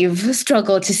heroes that you've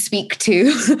struggled to speak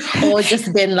to, or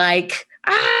just been like,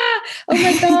 oh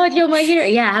my God, you're my hero?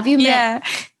 Yeah. Have you met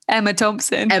Emma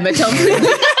Thompson? I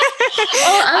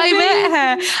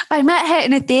met her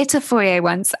in a theatre foyer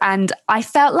once, and I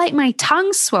felt like my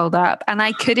tongue swelled up and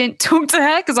I couldn't talk to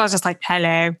her because I was just like,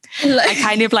 hello. I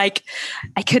kind of like,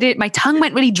 I couldn't, my tongue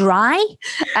went really dry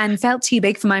and felt too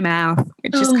big for my mouth,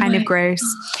 which is kind of gross.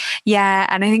 Yeah.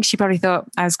 And I think she probably thought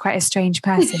I was quite a strange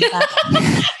person.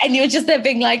 And you were just there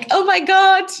being like, oh my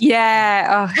God. Yeah.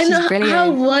 Oh, she's brilliant.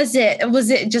 How was it? Was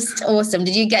it just awesome?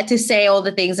 Did you get to say all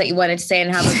the things that you wanted to say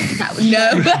and have a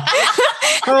no?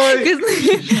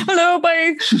 Hello,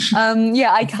 babe.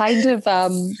 I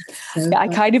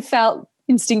kind of felt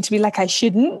instinctively like I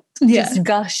shouldn't just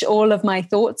gush all of my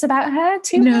thoughts about her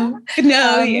to her.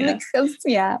 Because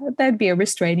there'd be a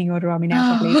restraining order on me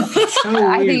now, probably.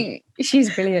 I think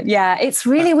she's brilliant. Yeah, it's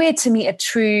really weird to meet a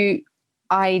true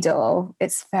idol.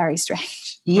 It's very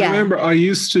strange. I remember I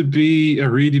used to be a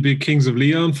really big Kings of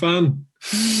Leon fan.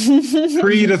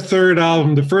 Pre the third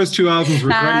album, the first two albums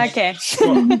were great. Okay.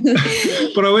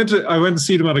 But I went to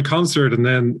see them at a concert, and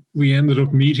then we ended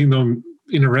up meeting them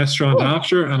in a restaurant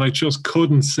after, and I just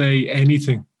couldn't say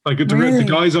anything. Like the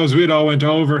guys I was with all went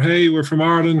over, hey, we're from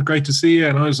Ireland, great to see you,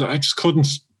 and I just couldn't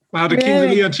I had a King of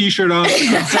the Leon t-shirt on. I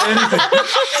couldn't say anything.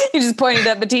 You just pointed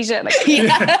at the t-shirt like, Me,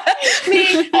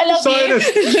 I love Sign you.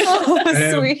 it.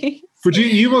 oh, sweet. But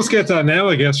you must get that now,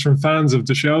 I guess, from fans of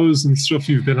the shows and stuff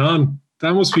you've been on.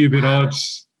 That must be a bit odd.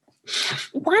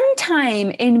 One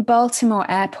time in Baltimore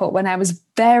Airport, when I was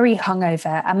very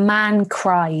hungover, a man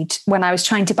cried when I was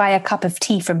trying to buy a cup of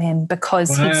tea from him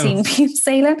because he'd seen me in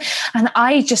Salem. And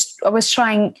I was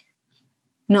trying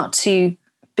not to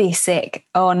be sick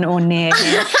on or near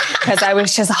him because I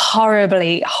was just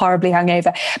horribly, horribly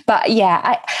hungover. But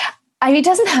yeah, it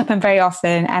doesn't happen very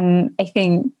often. And I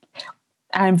think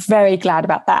I'm very glad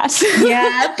about that.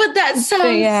 Yeah, but that sounds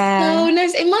so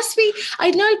nice. It must be,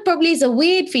 I know it probably is a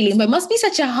weird feeling, but it must be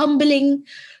such a humbling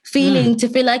feeling to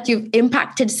feel like you've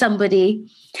impacted somebody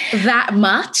that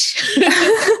much.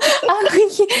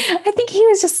 I think he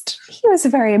was a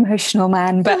very emotional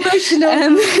man. But Emotional.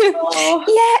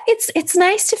 it's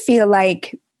nice to feel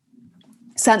like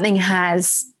something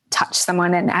has touched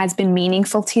someone and has been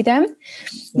meaningful to them.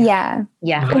 Yeah.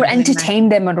 Or entertain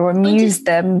them or amuse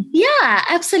them. Yeah,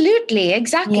 absolutely.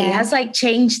 Exactly. Yeah. It has like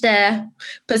changed their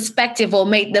perspective or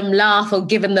made them laugh or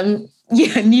given them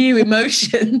new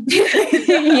emotion.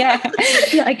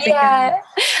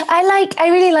 I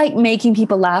really like making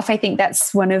people laugh. I think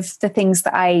that's one of the things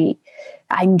that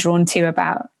I'm drawn to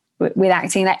about with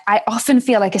acting. Like, I often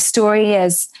feel like a story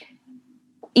is,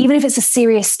 even if it's a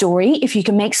serious story, if you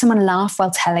can make someone laugh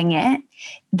while telling it,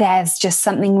 there's just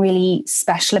something really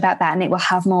special about that, and it will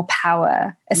have more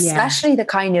power, especially the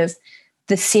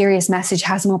serious message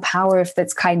has more power if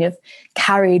it's kind of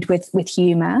carried with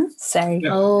humor. So,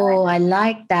 oh, I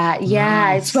like that.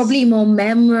 Yeah, it's probably more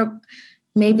memorable.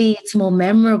 Maybe it's more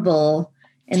memorable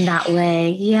in that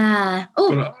way. Yeah.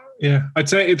 Oh, I'd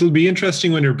say it'll be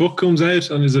interesting when your book comes out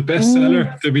and is a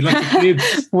bestseller. There'll be lots of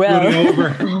kids running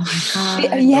over. Oh my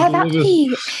God. Yeah, that'd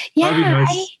be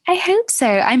nice. I hope so.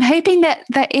 I'm hoping that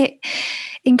it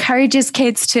encourages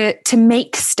kids to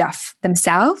make stuff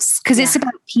themselves, because it's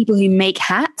about people who make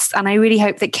hats, and I really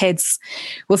hope that kids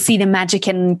will see the magic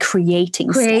in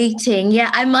creating stuff.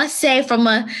 Yeah, I must say, from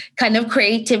a kind of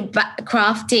creative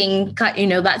crafting,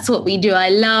 that's what we do. I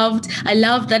loved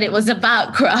that it was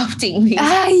about crafting these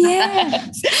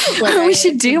we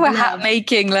should do a hat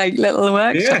making like little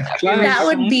workshop. That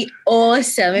would be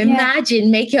awesome. Imagine,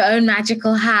 make your own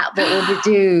magical hat. What would it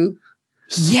do?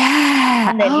 Yeah.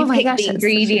 And then you pick the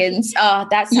ingredients. Oh,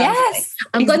 that sounds great.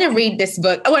 I'm going to read this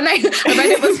book. When I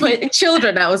read it was for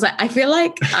children, I was like, I feel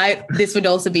like this would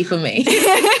also be for me.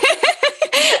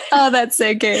 Oh, that's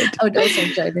so good. I would also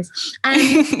enjoy this.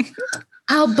 And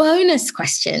our bonus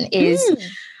question is,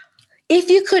 if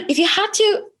you had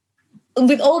to,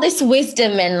 with all this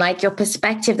wisdom and like your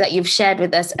perspective that you've shared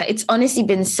with us, it's honestly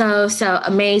been so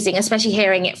amazing, especially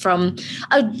hearing it from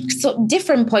a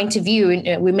different point of view.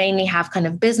 We mainly have kind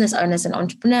of business owners and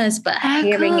entrepreneurs, but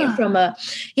hearing it from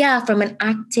from an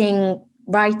acting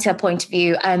writer point of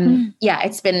view,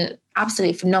 it's been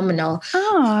absolutely phenomenal.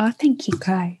 Oh, thank you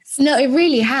guys. No, it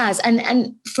really has.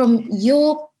 And from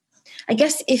your, I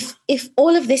guess if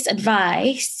all of this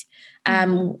advice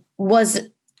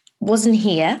wasn't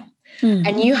here,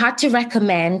 and you had to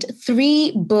recommend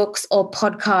 3 books or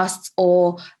podcasts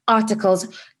or articles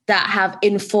that have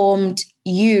informed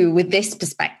you with this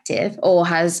perspective, or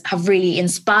have really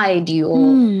inspired you,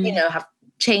 or have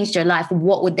changed your life,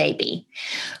 what would they be?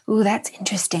 Oh, that's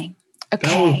interesting. Okay.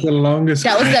 That was the longest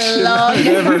I've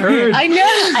ever heard. I know.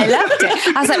 I loved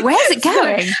it. I was like, where's it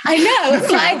going? I know. It's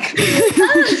like,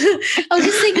 I was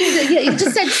just thinking that you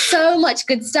just said so much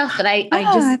good stuff, but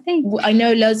I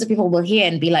know loads of people will hear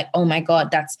and be like, oh my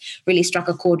God, that's really struck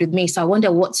a chord with me. So I wonder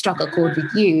what struck a chord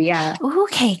with you. Yeah.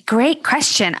 Okay. Great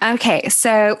question. Okay.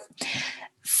 So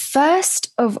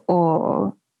first of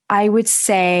all, I would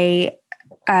say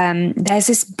there's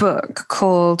this book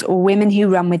called Women Who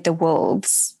Run with the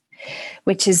Wolves,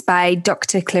 which is by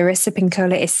Dr. Clarissa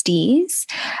Pinkola Estes.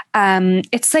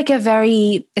 It's like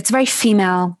it's very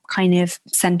female kind of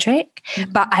centric,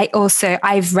 but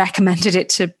I've recommended it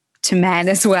to men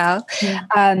as well. Yeah.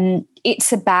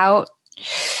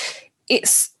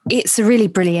 It's really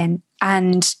brilliant,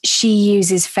 and she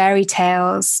uses fairy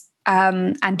tales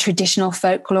and traditional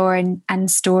folklore and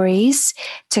stories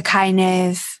to kind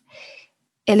of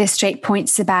illustrate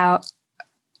points about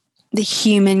the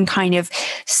human kind of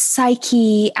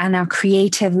psyche and our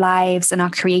creative lives and our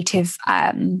creative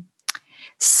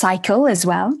cycle as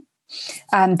well.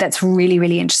 That's really,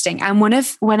 really interesting. And one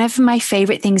of my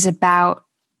favorite things about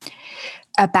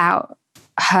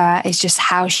her is just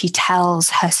how she tells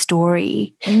her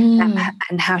story and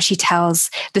how she tells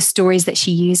the stories that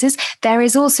she uses. There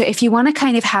is also, if you want to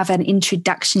kind of have an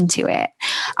introduction to it,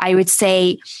 I would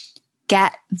say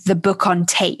get the book on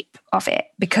tape of it,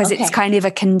 because it's kind of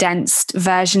a condensed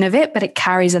version of it, but it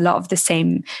carries a lot of the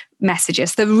same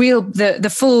messages.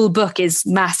 The full book is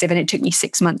massive, and it took me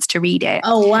 6 months to read it.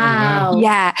 Oh, wow.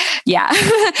 Yeah.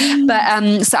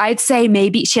 But so I'd say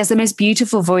maybe she has the most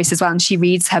beautiful voice as well, and she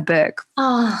reads her book.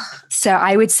 So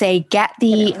I would say get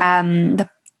the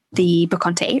book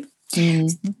on tape.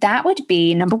 That would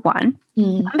be number one.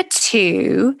 Number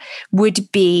two would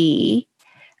be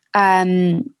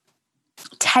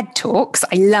TED Talks.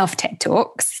 I love TED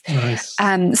Talks. Nice.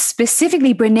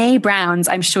 Specifically Brene Brown's,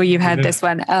 I'm sure you've heard this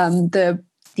one,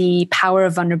 the Power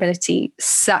of Vulnerability.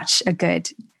 Such a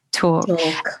good talk.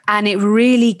 And it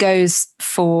really goes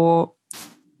to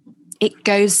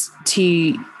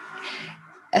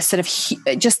a sort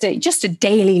of just a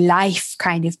daily life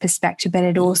kind of perspective, but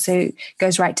it also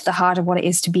goes right to the heart of what it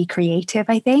is to be creative,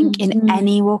 I think, in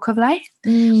any walk of life.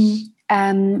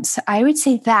 So I would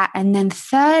say that. And then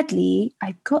thirdly,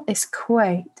 I've got this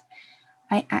quote.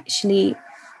 I actually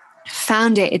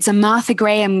found it. It's a Martha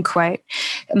Graham quote.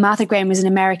 Martha Graham was an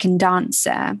American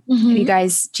dancer. Do you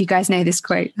guys know this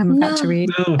quote I'm about to read?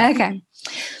 No. Okay.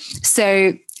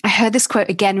 So I heard this quote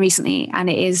again recently, and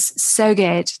it is so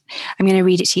good. I'm going to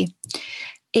read it to you.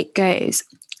 It goes,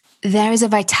 "There is a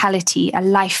vitality, a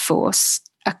life force,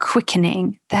 a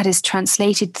quickening that is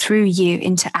translated through you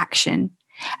into action.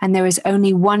 And there is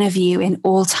only one of you in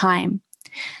all time.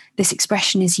 This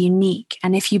expression is unique,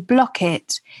 and if you block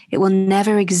it, it will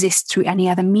never exist through any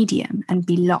other medium and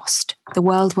be lost. The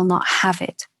world will not have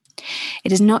it.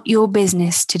 It is not your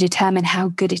business to determine how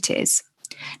good it is,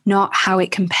 not how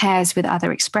it compares with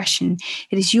other expression.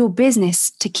 It is your business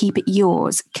to keep it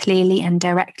yours clearly and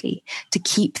directly, to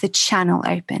keep the channel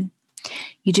open.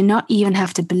 You do not even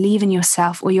have to believe in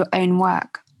yourself or your own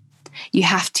work. You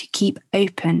have to keep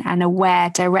open and aware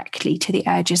directly to the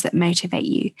urges that motivate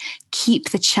you.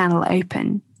 Keep the channel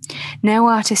open. No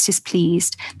artist is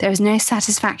pleased. There is no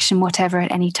satisfaction whatever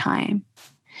at any time.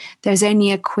 There is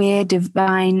only a queer,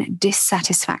 divine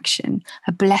dissatisfaction,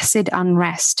 a blessed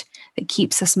unrest that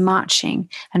keeps us marching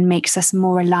and makes us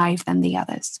more alive than the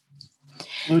others."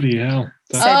 Bloody hell.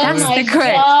 That's the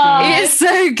quote. It is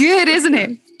so good, isn't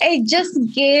it? It just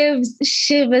gives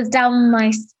shivers down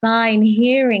my spine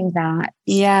hearing that.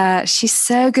 Yeah, she's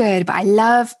so good. But I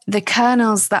love the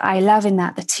kernels that I love in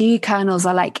that. The two kernels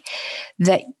are like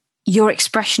that your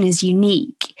expression is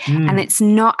unique, and it's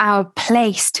not our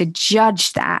place to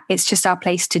judge that. It's just our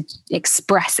place to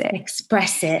express it.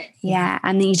 Express it. Yeah.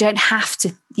 And you don't have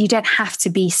to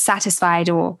be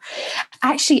satisfied, or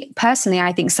actually, personally,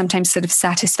 I think sometimes sort of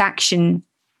satisfaction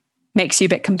makes you a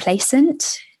bit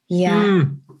complacent. Yeah.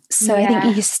 So I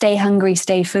think you stay hungry,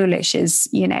 stay foolish is,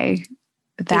 that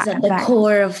is at the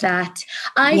core of that.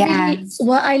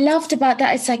 What I loved about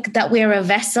that is like that we're a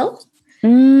vessel,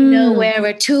 we're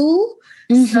a tool.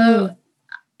 So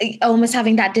almost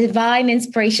having that divine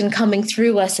inspiration coming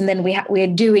through us, and then we're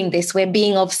doing this, we're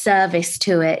being of service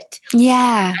to it.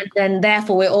 Yeah. And then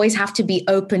therefore we always have to be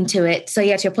open to it. So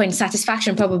yeah, to your point,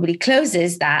 satisfaction probably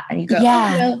closes that, and you go, oh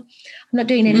no, I'm not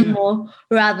doing it anymore,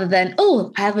 rather than,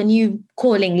 oh, I have a new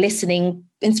calling, listening,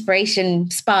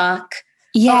 inspiration, spark.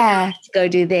 Yeah. Oh, I have to go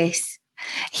do this.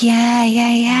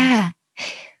 Yeah.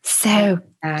 So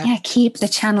keep the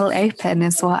channel open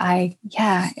is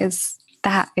is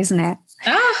that, isn't it?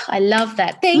 I love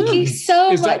that. Thank you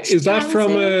so much. Is that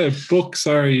from a book,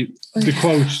 the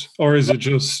quote, or is it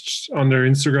just on their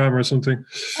Instagram or something?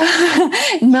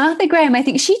 Martha Graham, I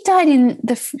think she died in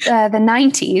the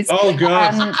 90s. Oh,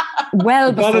 God.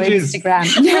 Well before Apologies. Instagram.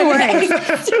 No worries.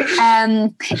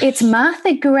 It's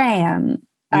Martha Graham.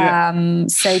 Yeah.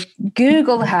 So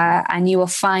Google her and you will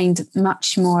find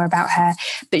much more about her.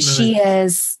 But she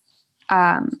is,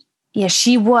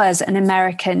 she was an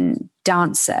American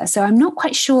dancer. So I'm not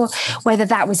quite sure whether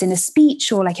that was in a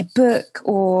speech or like a book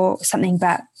or something,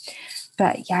 but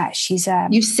yeah, she's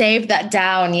you saved that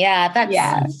down. Yeah.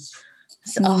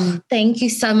 Thank you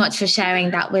so much for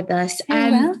sharing that with us.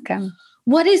 You're welcome.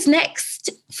 What is next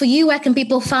for you? Where can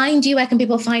people find you? Where can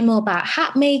people find more about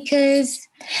hat makers?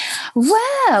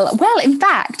 Well, in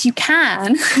fact, you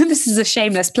can. This is a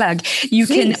shameless plug. You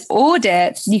can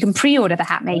pre-order the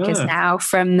hat makers now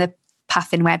from the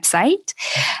Puffin website.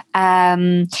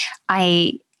 I'm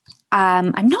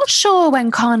not sure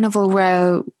when Carnival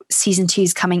Row season 2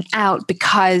 is coming out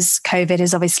because COVID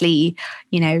has obviously,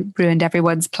 ruined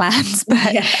everyone's plans.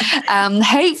 But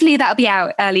hopefully that'll be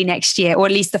out early next year, or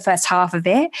at least the first half of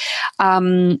it.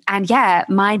 And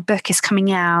my book is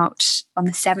coming out on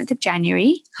the 7th of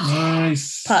January.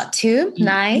 Nice. Part 2.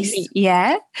 Nice.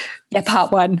 Yeah,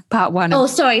 part one. Oh,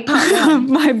 sorry, part 1.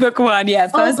 My book 1,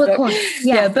 first book 1.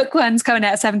 Yeah, book 1's coming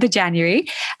out 7th of January.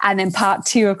 And then part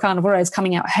 2 of Carnival Row is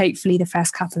coming out hopefully the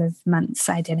first couple of months.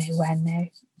 I don't know when though.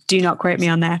 Do not quote me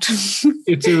on that.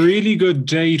 It's a really good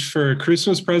date for a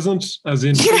Christmas present, as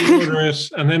in pre-order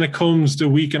it, and then it comes the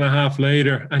week and a half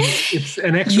later, and it's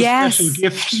an extra special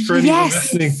gift for anyone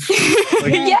listening.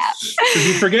 Because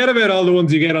you forget about all the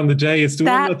ones you get on the day. It's the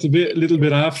one that's a little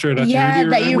bit after that.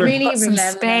 You really Got some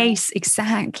remember. space,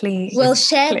 exactly. We'll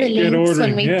share the links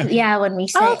when we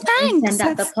send out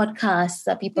the podcast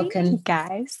so people can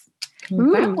guys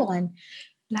grab one.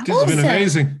 This has been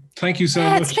amazing. Thank you so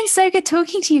much. It's been so good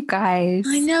talking to you guys.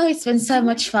 I know, it's been so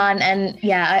much fun. And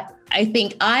I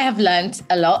think I have learned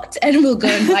a lot, and we'll go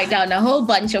and write down a whole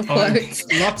bunch of quotes.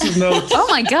 Lots of notes. Oh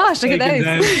my gosh, look at those.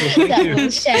 That we'll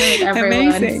share with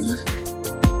everyone. Amazing.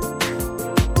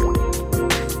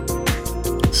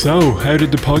 So, how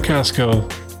did the podcast go?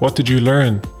 What did you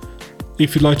learn?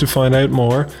 If you'd like to find out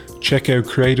more, check out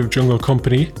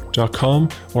creativejunglecompany.com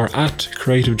or at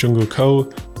Creative Jungle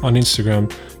Co. on Instagram.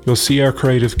 You'll see our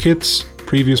creative kits,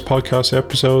 previous podcast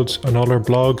episodes, and all our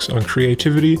blogs on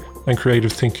creativity and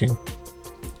creative thinking.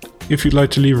 If you'd like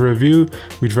to leave a review,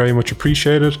 we'd very much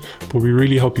appreciate it, but we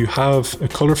really hope you have a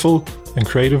colourful and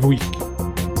creative week.